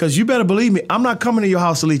 Because you better believe me, I'm not coming to your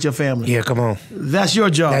house to lead your family. Yeah, come on. That's your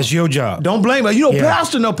job. That's your job. Don't blame her. You know, Yeah.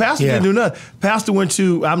 Pastor didn't do nothing. Pastor went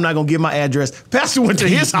to, I'm not going to give my address. Pastor went to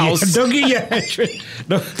his house. Yeah, don't get your address.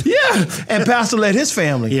 No. Yeah. And Pastor led his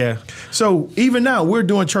family. Yeah. So even now, we're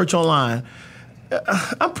doing church online.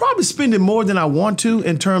 I'm probably spending more than I want to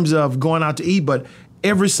in terms of going out to eat, but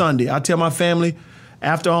every Sunday, I tell my family,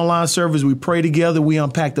 after online service, we pray together, we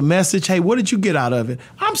unpack the message. Hey, what did you get out of it?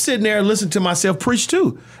 I'm sitting there and listening to myself preach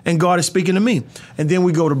too, and God is speaking to me. And then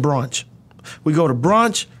we go to brunch.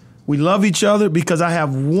 We love each other because I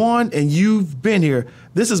have one, and you've been here.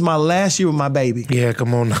 This is my last year with my baby. Yeah,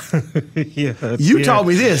 come on. Yeah. You taught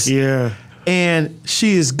me this. Yeah. And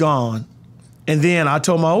she is gone. And then I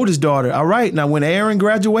told my oldest daughter, all right, now when Aaron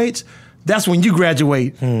graduates, that's when you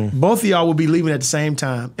graduate. Both of y'all will be leaving at the same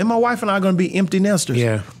time. And my wife and I are going to be empty nesters.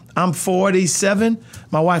 Yeah. I'm 47.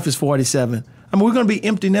 My wife is 47. I mean, we're going to be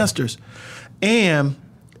empty nesters. And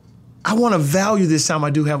I want to value this time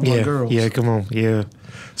I do have my girls. Yeah, come on. Yeah.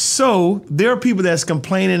 So there are people that's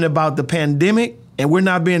complaining about the pandemic and we're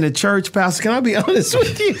not being in church. Pastor, can I be honest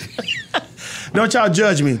with you? Don't y'all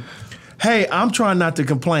judge me. Hey, I'm trying not to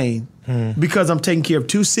complain because I'm taking care of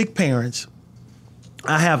 2 sick parents.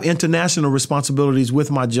 I have international responsibilities with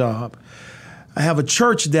my job. I have a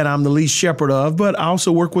church that I'm the lead shepherd of, but I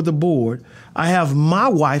also work with the board. I have my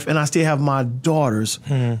wife and I still have my daughters.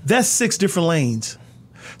 That's 6 different lanes.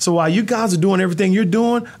 So while you guys are doing everything you're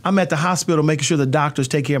doing, I'm at the hospital making sure the doctors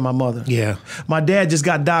take care of my mother. Yeah. My dad just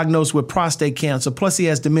got diagnosed with prostate cancer, plus he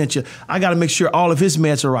has dementia. I got to make sure all of his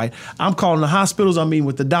meds are right. I'm calling the hospitals, I'm meeting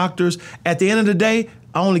with the doctors. At the end of the day,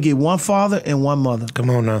 I only get one father and one mother. Come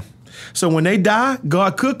on now. So when they die,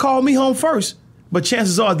 God could call me home first, but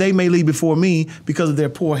chances are they may leave before me because of their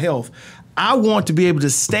poor health. I want to be able to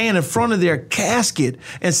stand in front of their casket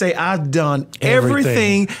and say, I've done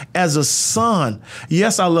everything as a son.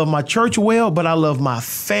 Yes, I love my church well, but I love my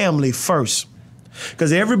family first.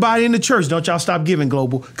 Because everybody in the church, don't y'all stop giving,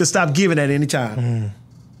 Global, because stop giving at any time.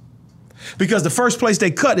 Because the first place they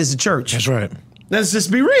cut is the church. That's right. Let's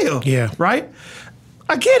just be real. Yeah. Right?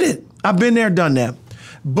 I get it. I've been there, done that.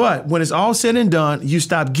 But when it's all said and done, you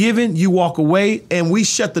stop giving, you walk away, and we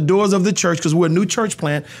shut the doors of the church because we're a new church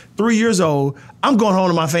plant, 3 years old. I'm going home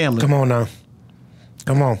to my family. Come on now.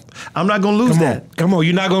 Come on. I'm not going to lose that. Come on.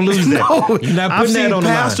 You're not going to lose that. No. You're not I've putting seen that on the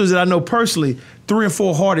line. pastors that I know personally, 3 and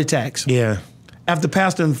 4 heart attacks. Yeah. After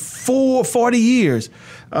pastoring 40 years,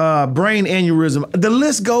 brain aneurysm. The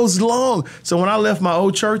list goes long. So when I left my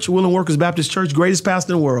old church, Willing Workers Baptist Church, greatest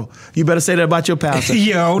pastor in the world, you better say that about your pastor.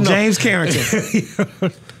 Yo, no. James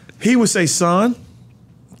Carrington. He would say, son,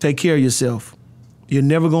 take care of yourself. You're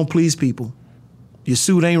never going to please people. Your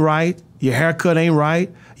suit ain't right. Your haircut ain't right.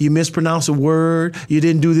 You mispronounced a word. You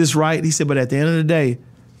didn't do this right. He said, but at the end of the day,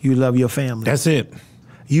 you love your family. That's it.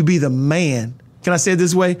 You be the man. Can I say it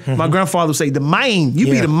this way? My grandfather would say, the man. You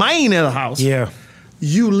be the man in the house. Yeah.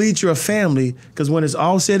 You lead your family, because when it's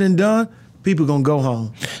all said and done, people going to go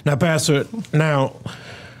home. Now, Pastor,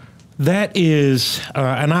 that is,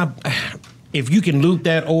 if you can loop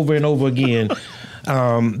that over and over again,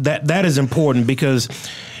 that is important because,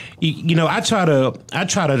 you know, I say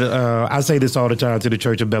this all the time to the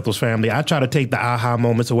Church of Bethel's family. I try to take the aha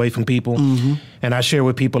moments away from people. And I share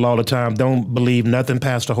with people all the time, don't believe nothing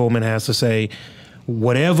Pastor Holman has to say.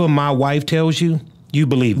 Whatever my wife tells you, you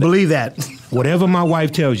believe that. Believe that. Whatever my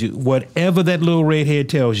wife tells you, whatever that little redhead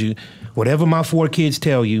tells you, whatever my 4 kids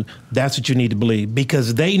tell you, that's what you need to believe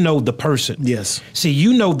because they know the person. Yes. See,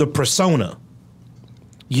 you know the persona.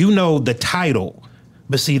 You know the title.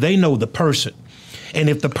 But see, they know the person. And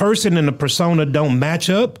if the person and the persona don't match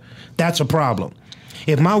up, that's a problem.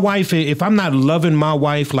 If I'm not loving my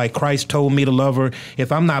wife like Christ told me to love her,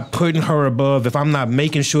 if I'm not putting her above, if I'm not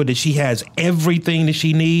making sure that she has everything that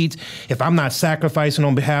she needs, if I'm not sacrificing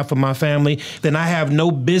on behalf of my family, then I have no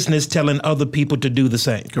business telling other people to do the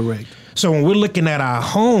same. Correct. So when we're looking at our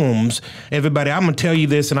homes, everybody, I'm going to tell you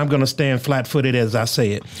this and I'm going to stand flat-footed as I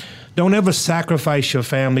say it. Don't ever sacrifice your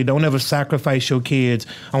family. Don't ever sacrifice your kids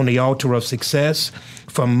on the altar of success,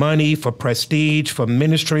 for money, for prestige, for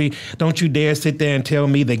ministry. Don't you dare sit there and tell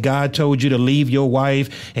me that God told you to leave your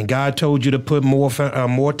wife and God told you to put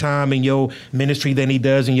more time in your ministry than he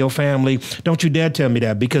does in your family. Don't you dare tell me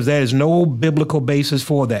that because there is no biblical basis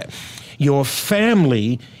for that. Your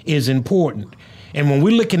family is important. And when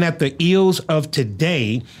we're looking at the ills of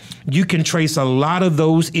today, you can trace a lot of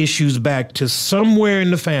those issues back to somewhere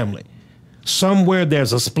in the family. Somewhere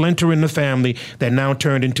there's a splinter in the family that now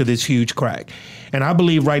turned into this huge crack. And I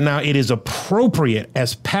believe right now it is appropriate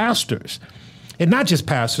as pastors and not just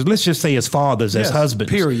pastors, let's just say as fathers, as Yes,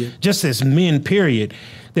 husbands, period. just as men, period,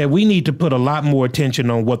 that we need to put a lot more attention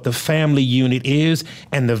on what the family unit is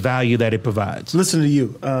and the value that it provides. Listen to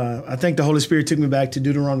you. I think the Holy Spirit took me back to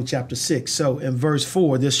Deuteronomy chapter 6. So in verse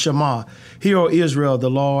 4, this Shema, Hear, O Israel, the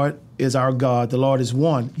Lord is our God. The Lord is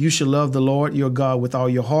one. You shall love the Lord your God with all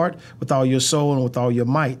your heart, with all your soul, and with all your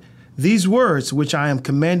might. These words which I am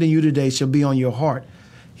commanding you today shall be on your heart.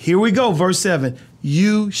 Here we go, verse 7.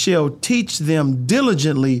 You shall teach them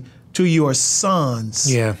diligently to your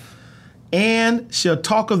sons. Yeah. And shall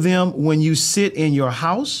talk of them when you sit in your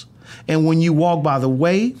house, and when you walk by the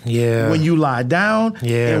way, Yeah. when you lie down,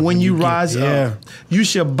 Yeah, and when when you you get- rise yeah. up. You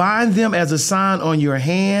shall bind them as a sign on your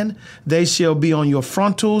hand. They shall be on your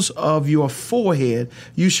frontals of your forehead.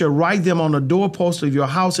 You shall write them on the doorpost of your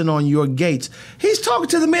house and on your gates. He's talking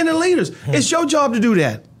to the men and leaders. It's your job to do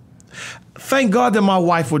that. Thank God that my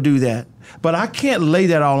wife will do that. But I can't lay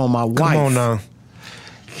that all on my wife. Come on now.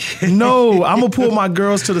 No, I'm gonna pull my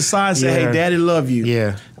girls to the side and say, Yeah. "Hey, Daddy, love you."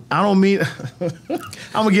 Yeah. I don't mean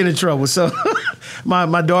I'm gonna get in trouble. So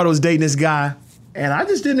my daughter was dating this guy, and I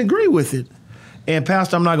just didn't agree with it. And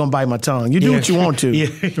Pastor, I'm not gonna bite my tongue. You do Yeah. what you want to, Yeah.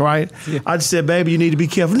 right? I just said, "Baby, you need to be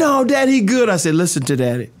careful." No, Daddy, he good. I said, "Listen to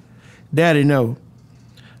Daddy, Daddy, no.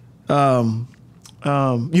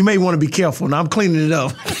 You may want to be careful." Now I'm cleaning it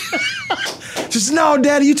up. She said, "No,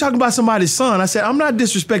 Daddy, you talking about somebody's son." I said, "I'm not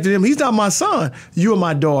disrespecting him. He's not my son. You are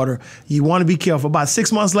my daughter. You want to be careful." About 6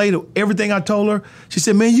 months later, everything I told her, she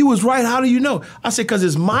said, "Man, you was right. How do you know?" I said, "Because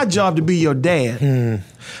it's my job to be your dad.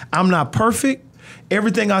 I'm not perfect.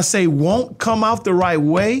 Everything I say won't come out the right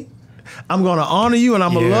way. I'm going to honor you and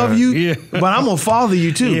I'm going to Yeah, love you, yeah. but I'm going to father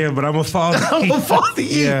you too. Yeah, but I'm a father. I'm going to father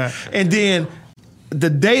you." Yeah. And then the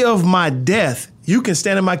day of my death, you can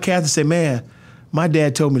stand in my casket and say, "Man, my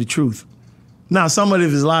dad told me the truth." Now, some of it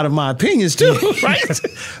is a lot of my opinions too, right?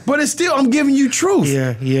 But it's still, I'm giving you truth.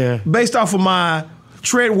 Yeah, yeah. Based off of my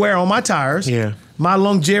tread wear on my tires, Yeah. my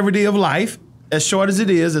longevity of life, as short as it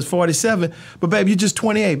is, it's 47. But baby, you're just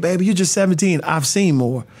 28. Baby, you're just 17. I've seen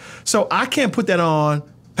more. So I can't put that on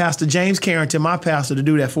Pastor James Carrington, my pastor, to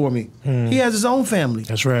do that for me. He has his own family.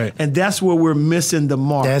 That's right. And that's where we're missing the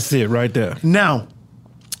mark. That's it right there. Now,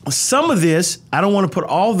 some of this, I don't want to put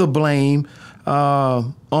all the blame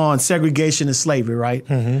on segregation and slavery, right?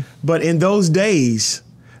 But in those days,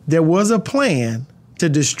 there was a plan to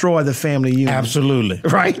destroy the family unit. Absolutely.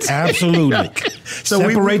 Right? Absolutely. So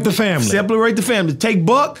Separate the family. Separate the family. Take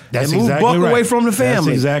Buck That's and move exactly Buck right. away from the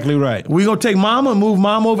family. That's exactly right. We're going to take Mama and move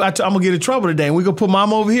Mama over. I'm going to get in trouble today. And we're going to put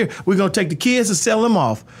Mama over here. We're going to take the kids and sell them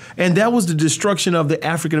off. And that was the destruction of the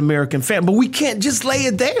African-American family. But we can't just lay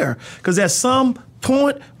it there, because at some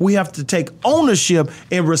point, we have to take ownership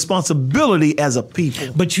and responsibility as a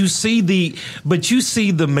people. But you see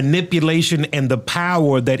the manipulation and the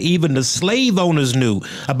power that even the slave owners knew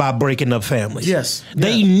about breaking up families. Yes.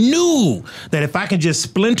 They Yeah. knew that if I can just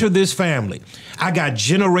splinter this family, I got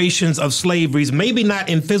generations of slaveries, maybe not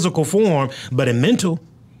in physical form, but in mental.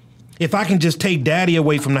 If I can just take daddy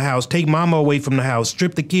away from the house, take mama away from the house,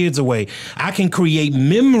 strip the kids away, I can create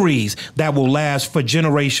memories that will last for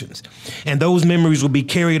generations. And those memories will be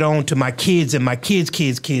carried on to my kids and my kids'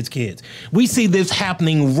 kids. We see this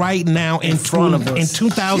happening right now in front of us. in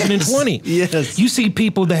 2020. Yes. You see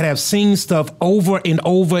people that have seen stuff over and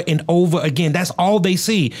over and over again. That's all they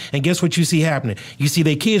see. And guess what you see happening? You see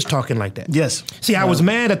their kids talking like that. Yes. See, I was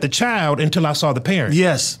mad at the child until I saw the parent.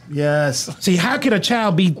 Yes. Yes. See, how could a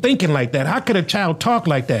child be thinking like that? How could a child talk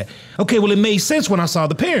like that? Okay, well, it made sense when I saw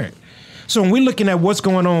the parent. So when we're looking at what's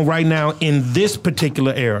going on right now in this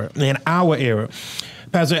particular era, in our era,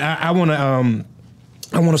 Pastor, I want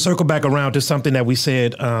to circle back around to something that we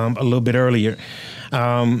said a little bit earlier.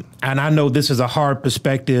 And I know this is a hard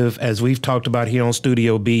perspective, as we've talked about here on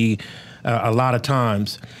Studio B a lot of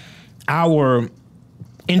times. Our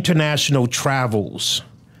international travels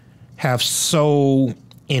have so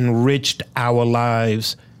enriched our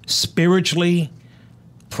lives spiritually,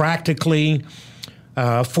 practically,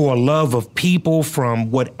 for a love of people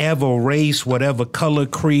from whatever race, whatever color,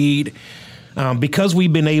 creed. Because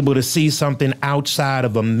we've been able to see something outside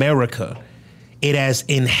of America, it has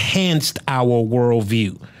enhanced our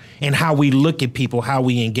worldview and how we look at people, how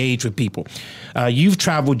we engage with people. You've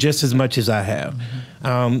traveled just as much as I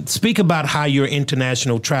have. Speak about how your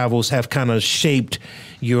international travels have kind of shaped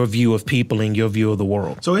your view of people and your view of the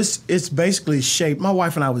world. So it's basically shaped. My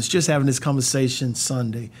wife and I was just having this conversation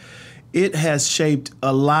Sunday. It has shaped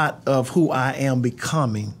a lot of who I am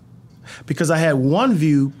becoming, because I had one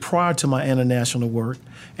view prior to my international work,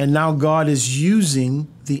 and now God is using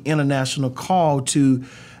the international call to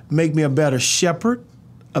make me a better shepherd,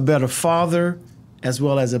 a better father, as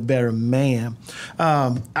well as a better man.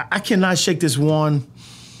 I cannot shake this one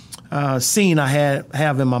scene I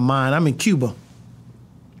have in my mind. I'm in Cuba,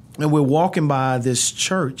 and we're walking by this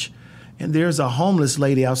church, and there's a homeless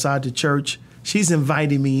lady outside the church. She's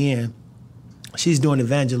inviting me in. She's doing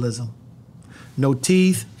evangelism. No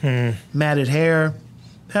teeth, matted hair,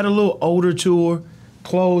 had a little odor to her,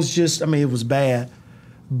 clothes it was bad.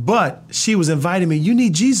 But she was inviting me, you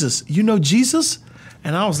need Jesus. You know Jesus?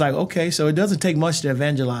 And I was like, okay, so it doesn't take much to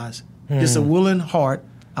evangelize. Just a willing heart,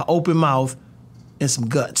 an open mouth, and some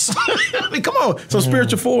guts. I mean, come on. So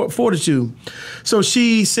spiritual fortitude. So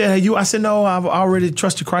she said, I said, no, I've already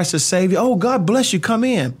trusted Christ as Savior. Oh, God bless you. Come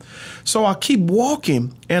in. So I keep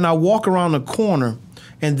walking, and I walk around the corner,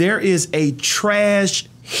 and there is a trash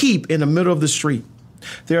heap in the middle of the street.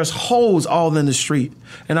 There's holes all in the street.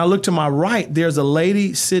 And I look to my right, there's a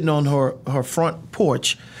lady sitting on her front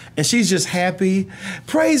porch, and she's just happy.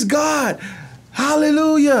 Praise God.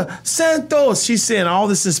 Hallelujah. Santos. She's saying all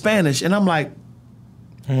this in Spanish. And I'm like,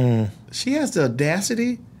 she has the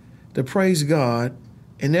audacity to praise God,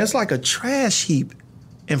 and there's like a trash heap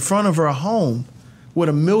in front of her home with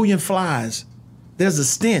 1 million flies. There's a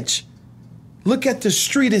stench. Look at the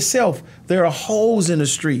street itself. There are holes in the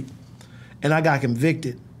street. And I got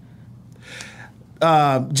convicted.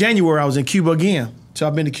 January, I was in Cuba again. So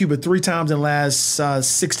I've been to Cuba 3 times in the last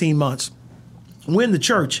 16 months. We're in the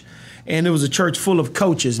church, and it was a church full of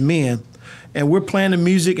coaches, men. And we're playing the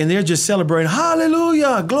music, and they're just celebrating,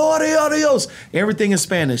 hallelujah, gloria a Dios, everything in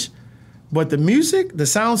Spanish. But the music, the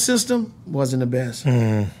sound system, wasn't the best.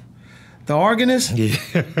 The organist,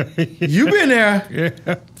 you've been there.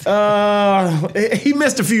 He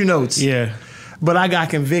missed a few notes. Yeah. But I got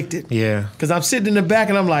convicted. Yeah. Because I'm sitting in the back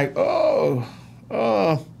and I'm like, oh.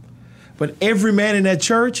 But every man in that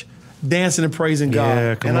church dancing and praising God.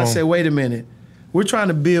 Yeah, come I on. said, wait a minute. We're trying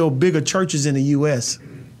to build bigger churches in the U.S.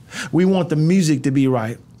 We want the music to be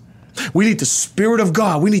right. We need the Spirit of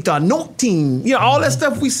God. We need the anointing. All that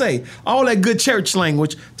stuff we say. All that good church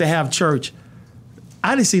language to have church.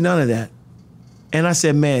 I didn't see none of that. And I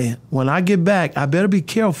said, man, when I get back, I better be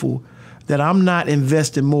careful that I'm not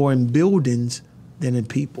investing more in buildings than in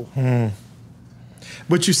people.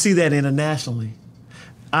 But you see that internationally.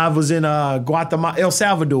 I was in Guatemala, El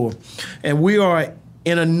Salvador, and we are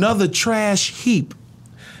in another trash heap.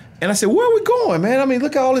 And I said, where are we going, man? I mean,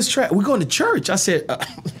 look at all this trash. We're going to church. I said,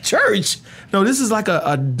 church? No, this is like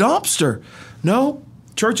a dumpster. No,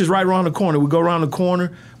 church is right around the corner. We go around the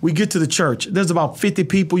corner. We get to the church. There's about 50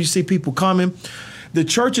 people. You see people coming. The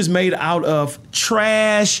church is made out of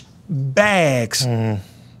trash bags.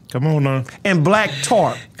 Come on now. And black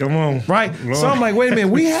tarp. Come on. Right? Lord. So I'm like, wait a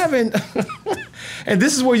minute, we haven't, and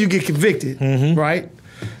this is where you get convicted, right?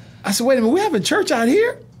 I said, wait a minute, we have a church out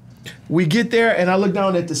here? We get there, and I look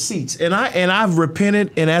down at the seats, and I've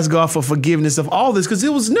repented and asked God for forgiveness of all this because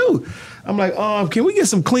it was new. I'm like, can we get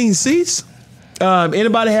some clean seats?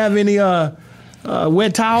 Anybody have any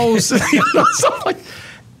wet towels? Something like.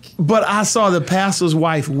 But I saw the pastor's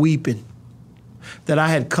wife weeping that I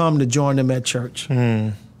had come to join them at church.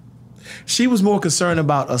 She was more concerned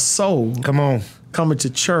about a soul coming to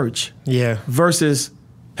church versus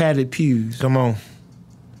padded pews. Come on.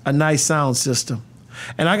 A nice sound system.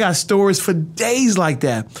 And I got stories for days like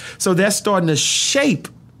that. So that's starting to shape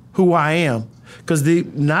who I am. Because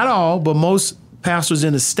not all, but most pastors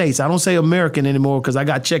in the States, I don't say American anymore because I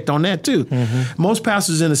got checked on that too. Most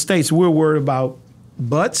pastors in the States, we're worried about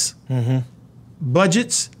butts,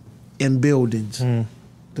 budgets, and buildings.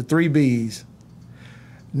 The 3 B's.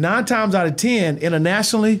 9 times out of 10,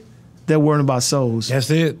 internationally, they're worrying about souls. That's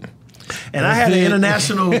it. And I had an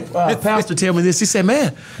international pastor tell me this. He said,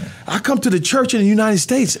 man, I come to the church in the United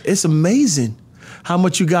States. It's amazing how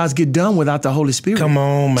much you guys get done without the Holy Spirit. Come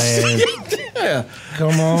on, man. Yeah.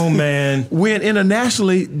 Come on, man. When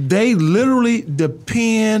internationally, they literally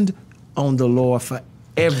depend on the Lord for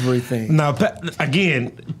everything. Now,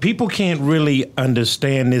 again, people can't really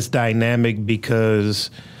understand this dynamic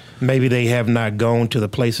because maybe they have not gone to the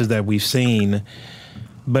places that we've seen.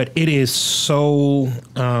 But it is so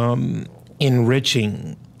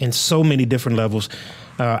enriching in so many different levels.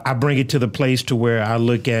 I bring it to the place to where I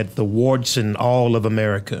look at the warts in all of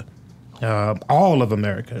America.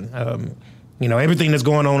 Everything that's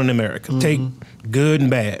going on in America. Take good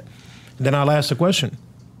and bad. Then I'll ask the question,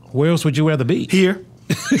 where else would you rather be? Here.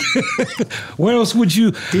 Where else would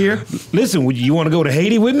you? Here. Listen, you want to go to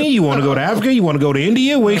Haiti with me? You want to go to Africa? You want to go to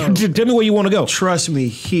India? Tell me where you want to go. Trust me,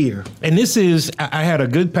 here. And this is, I had a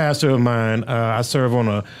good pastor of mine. I serve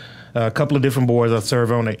on a couple of different boards. I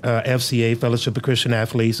serve on FCA, Fellowship of Christian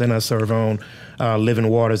Athletes, and I serve on Living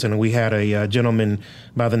Waters. And we had a gentleman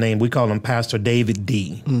by the name, we call him Pastor David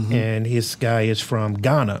D. And his guy is from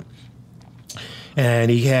Ghana.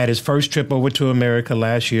 And he had his first trip over to America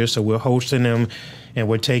last year, so we're hosting him, and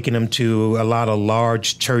we're taking him to a lot of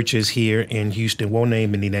large churches here in Houston. Won't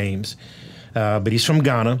name any names, but he's from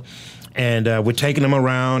Ghana. And we're taking him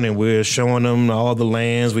around, and we're showing him all the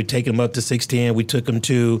lands. We take him up to 610. We took him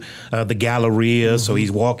to the Galleria, so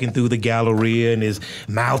he's walking through the Galleria, and his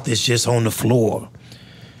mouth is just on the floor.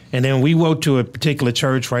 And then we went to a particular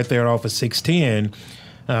church right there off of 610.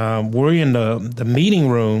 We're in the meeting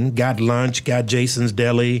room, got lunch, got Jason's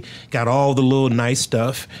Deli, got all the little nice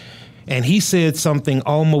stuff. And he said something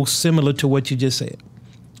almost similar to what you just said.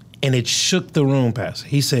 And it shook the room, Pastor.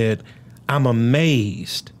 He said, I'm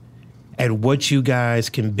amazed at what you guys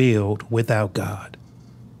can build without God.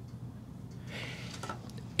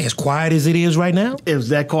 As quiet as it is right now. It was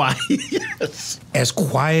that quiet. Yes. As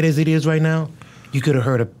quiet as it is right now, you could have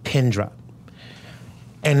heard a pin drop.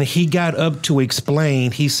 And he got up to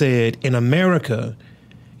explain, he said, in America,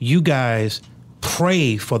 you guys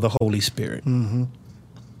pray for the Holy Spirit.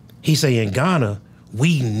 He said, in Ghana,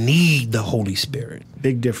 we need the Holy Spirit.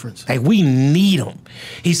 Big difference. Like, we need him.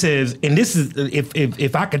 He says, and this is,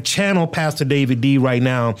 if I could channel Pastor David D right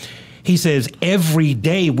now, he says, every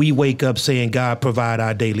day we wake up saying, God, provide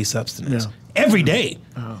our daily substance. Yeah. Every day.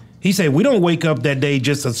 He said, we don't wake up that day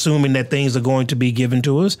just assuming that things are going to be given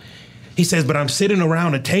to us. He says, but I'm sitting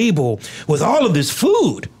around a table with all of this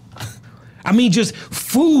food. I mean, just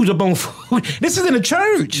food upon food. This is in a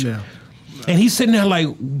church. Yeah. And he's sitting there like,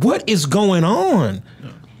 what is going on?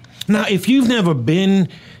 Now, if you've never been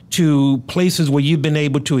to places where you've been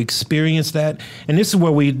able to experience that, and this is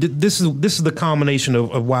where this is the culmination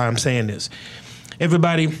of why I'm saying this.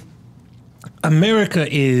 Everybody, America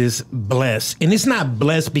is blessed. And it's not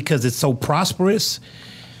blessed because it's so prosperous.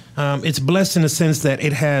 It's blessed in the sense that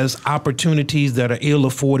it has opportunities that are ill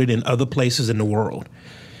afforded in other places in the world.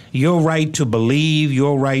 Your right to believe,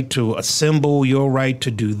 your right to assemble, your right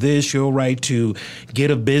to do this, your right to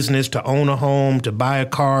get a business, to own a home, to buy a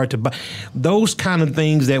car, to buy those kind of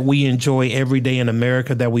things that we enjoy every day in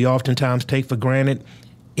America that we oftentimes take for granted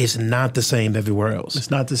is not the same everywhere else.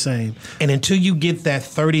 It's not the same. And until you get that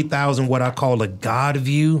 30,000, what I call a God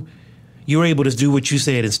view, you're able to do what you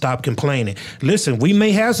said and stop complaining. Listen, we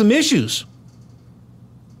may have some issues,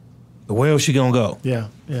 but where else you gonna go? Yeah.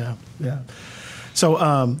 So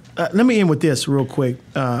let me end with this real quick.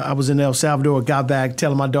 I was in El Salvador, got back,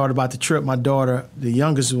 telling my daughter about the trip. My daughter, the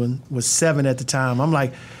youngest one, was 7 at the time. I'm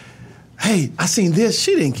like, hey, I seen this.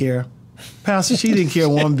 She didn't care. Pastor, she didn't care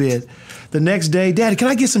one bit. The next day, Daddy, can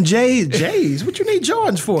I get some J's? J's? What you need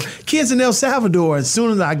Jordans for? Kids in El Salvador. As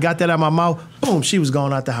soon as I got that out of my mouth, boom, she was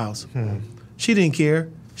gone out the house. She didn't care.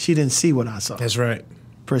 She didn't see what I saw. That's right.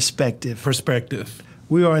 Perspective.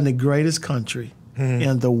 We are in the greatest country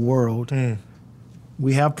in the world.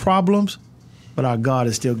 We have problems, but our God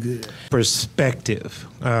is still good. Perspective.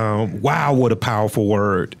 Wow, what a powerful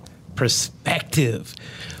word. Perspective.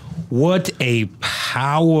 What a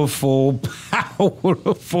powerful,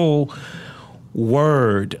 powerful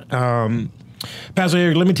word. Pastor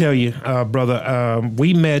Eric, let me tell you, brother,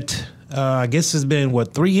 we met, I guess it's been,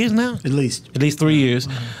 3 years now? At least 3 years.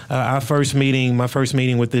 My first meeting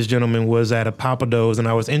with this gentleman was at a Papados, and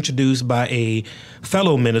I was introduced by a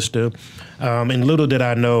fellow minister. And little did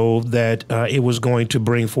I know that it was going to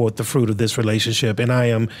bring forth the fruit of this relationship. And I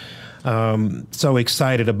am so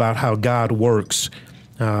excited about how God works.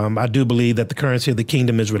 I do believe that the currency of the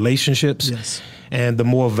kingdom is relationships. Yes. And the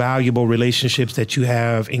more valuable relationships that you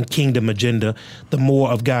have in kingdom agenda, the more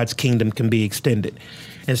of God's kingdom can be extended.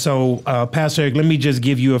 And so, Pastor Eric, let me just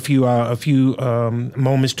give you a few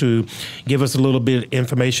moments to give us a little bit of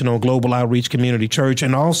information on Global Outreach Community Church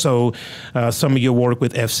and also some of your work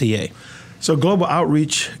with FCA. So Global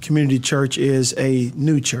Outreach Community Church is a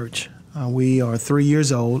new church. We are 3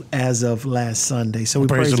 years old as of last Sunday. So we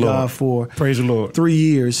praise God for 3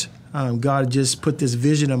 years. God just put this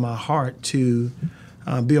vision in my heart to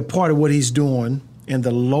be a part of what he's doing in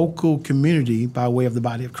the local community by way of the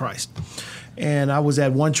body of Christ. And I was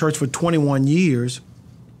at one church for 21 years,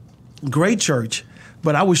 great church,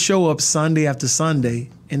 but I would show up Sunday after Sunday,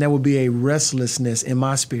 and there would be a restlessness in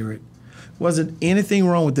my spirit. Wasn't anything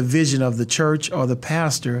wrong with the vision of the church or the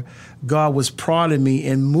pastor. God was prodding me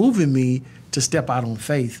and moving me to step out on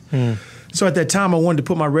faith. So at that time, I wanted to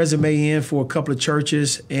put my resume in for a couple of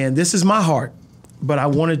churches, and this is my heart. But I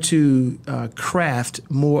wanted to craft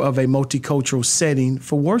more of a multicultural setting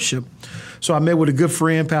for worship. So I met with a good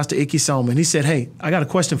friend, Pastor Icky Solomon. He said, hey, I got a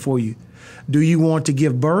question for you. Do you want to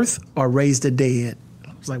give birth or raise the dead?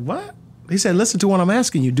 I was like, what? He said, listen to what I'm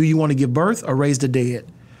asking you. Do you want to give birth or raise the dead?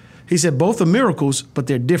 He said, both are miracles, but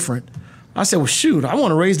they're different. I said, well, shoot, I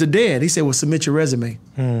want to raise the dead. He said, well, submit your resume.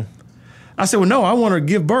 I said, well, no, I want to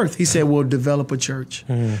give birth. He said, well, develop a church.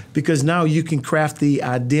 Because now you can craft the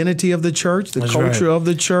identity of the church, the culture of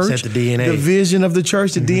the church, set the DNA, the vision of the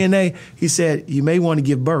church, the DNA. He said, you may want to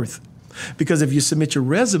give birth. Because if you submit your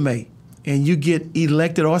resume and you get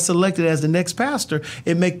elected or selected as the next pastor,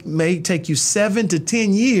 it may take you 7 to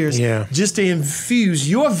 10 years just to infuse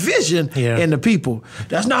your vision in the people.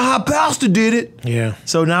 That's not how pastor did it. Yeah.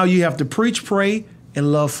 So now you have to preach, pray,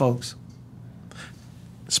 and love folks.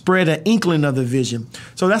 Spread an inkling of the vision.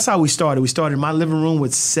 So that's how we started. We started in my living room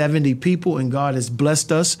with 70 people, and God has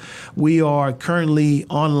blessed us. We are currently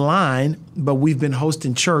online, but we've been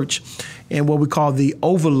hosting church in what we call the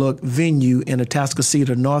Overlook venue in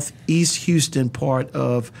Atascocita, northeast Houston part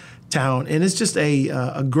of town. And it's just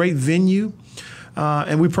a great venue,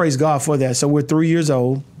 and we praise God for that. So we're 3 years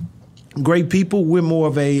old. Great people. We're more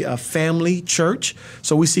of a family church.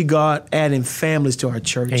 So we see God adding families to our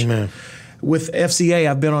church. Amen. With FCA,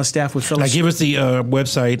 I've been on staff with Fellowship. Now give us the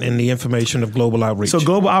website and the information of Global Outreach. So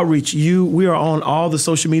Global Outreach, we are on all the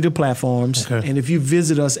social media platforms. Okay. And if you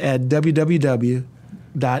visit us at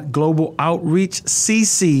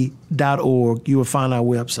www.globaloutreachcc.org, you will find our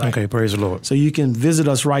website. Okay, praise the Lord. So you can visit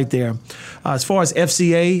us right there. As far as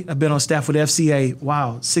FCA, I've been on staff with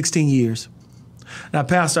FCA, 16 years. Now,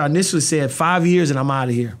 Pastor, I initially said 5 years and I'm out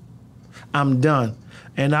of here. I'm done.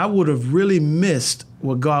 And I would have really missed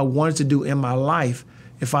what God wanted to do in my life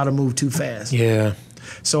if I'd have moved too fast. Yeah.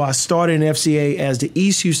 So I started in FCA as the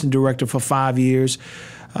East Houston director for 5 years,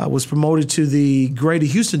 was promoted to the Greater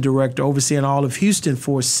Houston director, overseeing all of Houston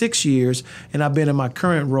for 6 years, and I've been in my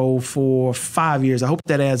current role for 5 years. I hope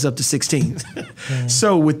that adds up to 16.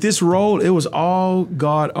 So with this role, it was all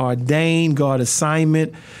God ordained, God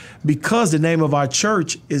assignment, because the name of our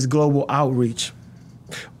church is Global Outreach.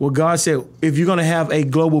 Well, God said, if you're going to have a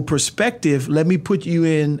global perspective, let me put you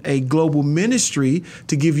in a global ministry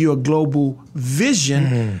to give you a global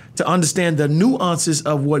vision to understand the nuances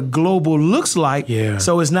of what global looks like. Yeah.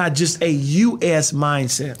 So it's not just a U.S.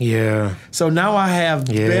 mindset. Yeah. So now I have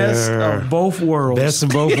best of both worlds. Best of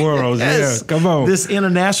both worlds. Yes. Yeah. Come on. This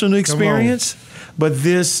international experience, but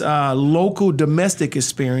this local domestic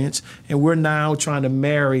experience, and we're now trying to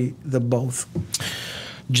marry the both.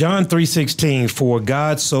 John 3:16, for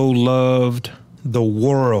God so loved the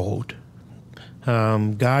world.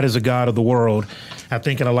 God is a God of the world. I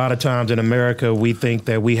think a lot of times in America, we think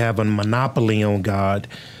that we have a monopoly on God,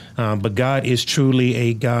 but God is truly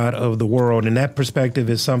a God of the world. And that perspective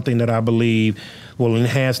is something that I believe will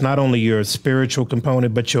enhance not only your spiritual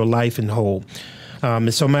component, but your life in whole.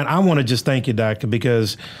 And so, man, I want to just thank you, Doctor,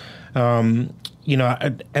 because, at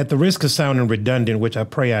the risk of sounding redundant, which I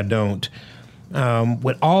pray I don't,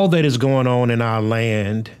 with all that is going on in our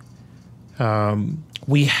land,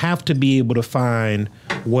 we have to be able to find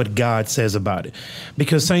what God says about it.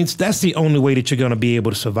 Because, saints, that's the only way that you're going to be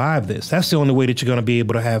able to survive this. That's the only way that you're going to be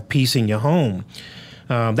able to have peace in your home.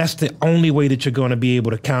 That's the only way that you're going to be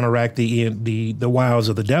able to counteract the wiles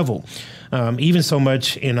of the devil. Even so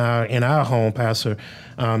much in our home, Pastor,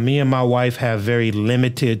 me and my wife have very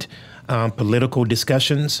limited political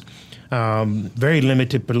discussions. Very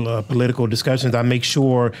limited political discussions. I make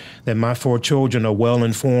sure that my 4 children are well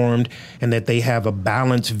informed and that they have a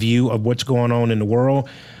balanced view of what's going on in the world.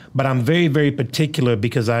 But I'm very, very particular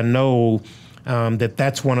because I know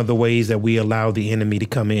that's one of the ways that we allow the enemy to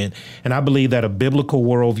come in. And I believe that a biblical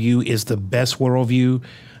worldview is the best worldview.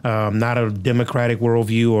 Not a Democratic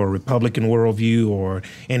worldview or a Republican worldview or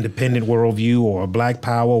independent worldview or black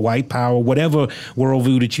power, white power, whatever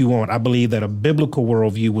worldview that you want. I believe that a biblical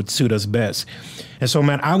worldview would suit us best. And so,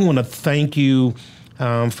 man, I want to thank you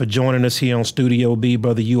for joining us here on Studio B.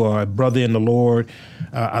 Brother, you are a brother in the Lord.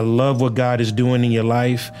 I love what God is doing in your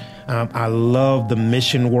life. I love the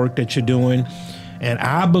mission work that you're doing. And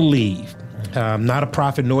I believe, I'm not a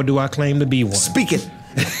prophet, nor do I claim to be one. Speak it.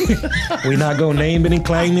 We're not going to name it and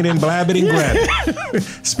claim it and blab it and grab it.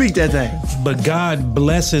 Speak that thing. But God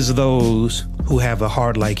blesses those who have a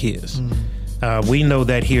heart like his. We know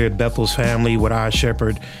that here at Bethel's Family with our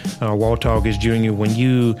shepherd, Walt August Jr., when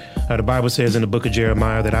the Bible says in the book of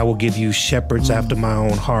Jeremiah that I will give you shepherds after my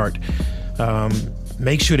own heart.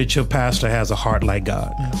 Make sure that your pastor has a heart like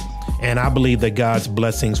God. And I believe that God's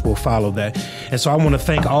blessings will follow that. And so I want to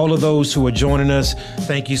thank all of those who are joining us.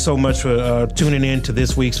 Thank you so much for tuning in to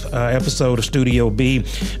this week's episode of Studio B.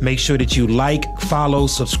 Make sure that you like, follow,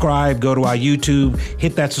 subscribe, go to our YouTube,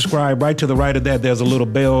 hit that subscribe. Right to the right of that, there's a little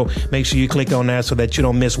bell. Make sure you click on that so that you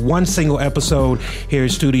don't miss one single episode here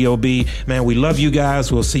at Studio B. Man, we love you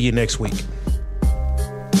guys. We'll see you next week.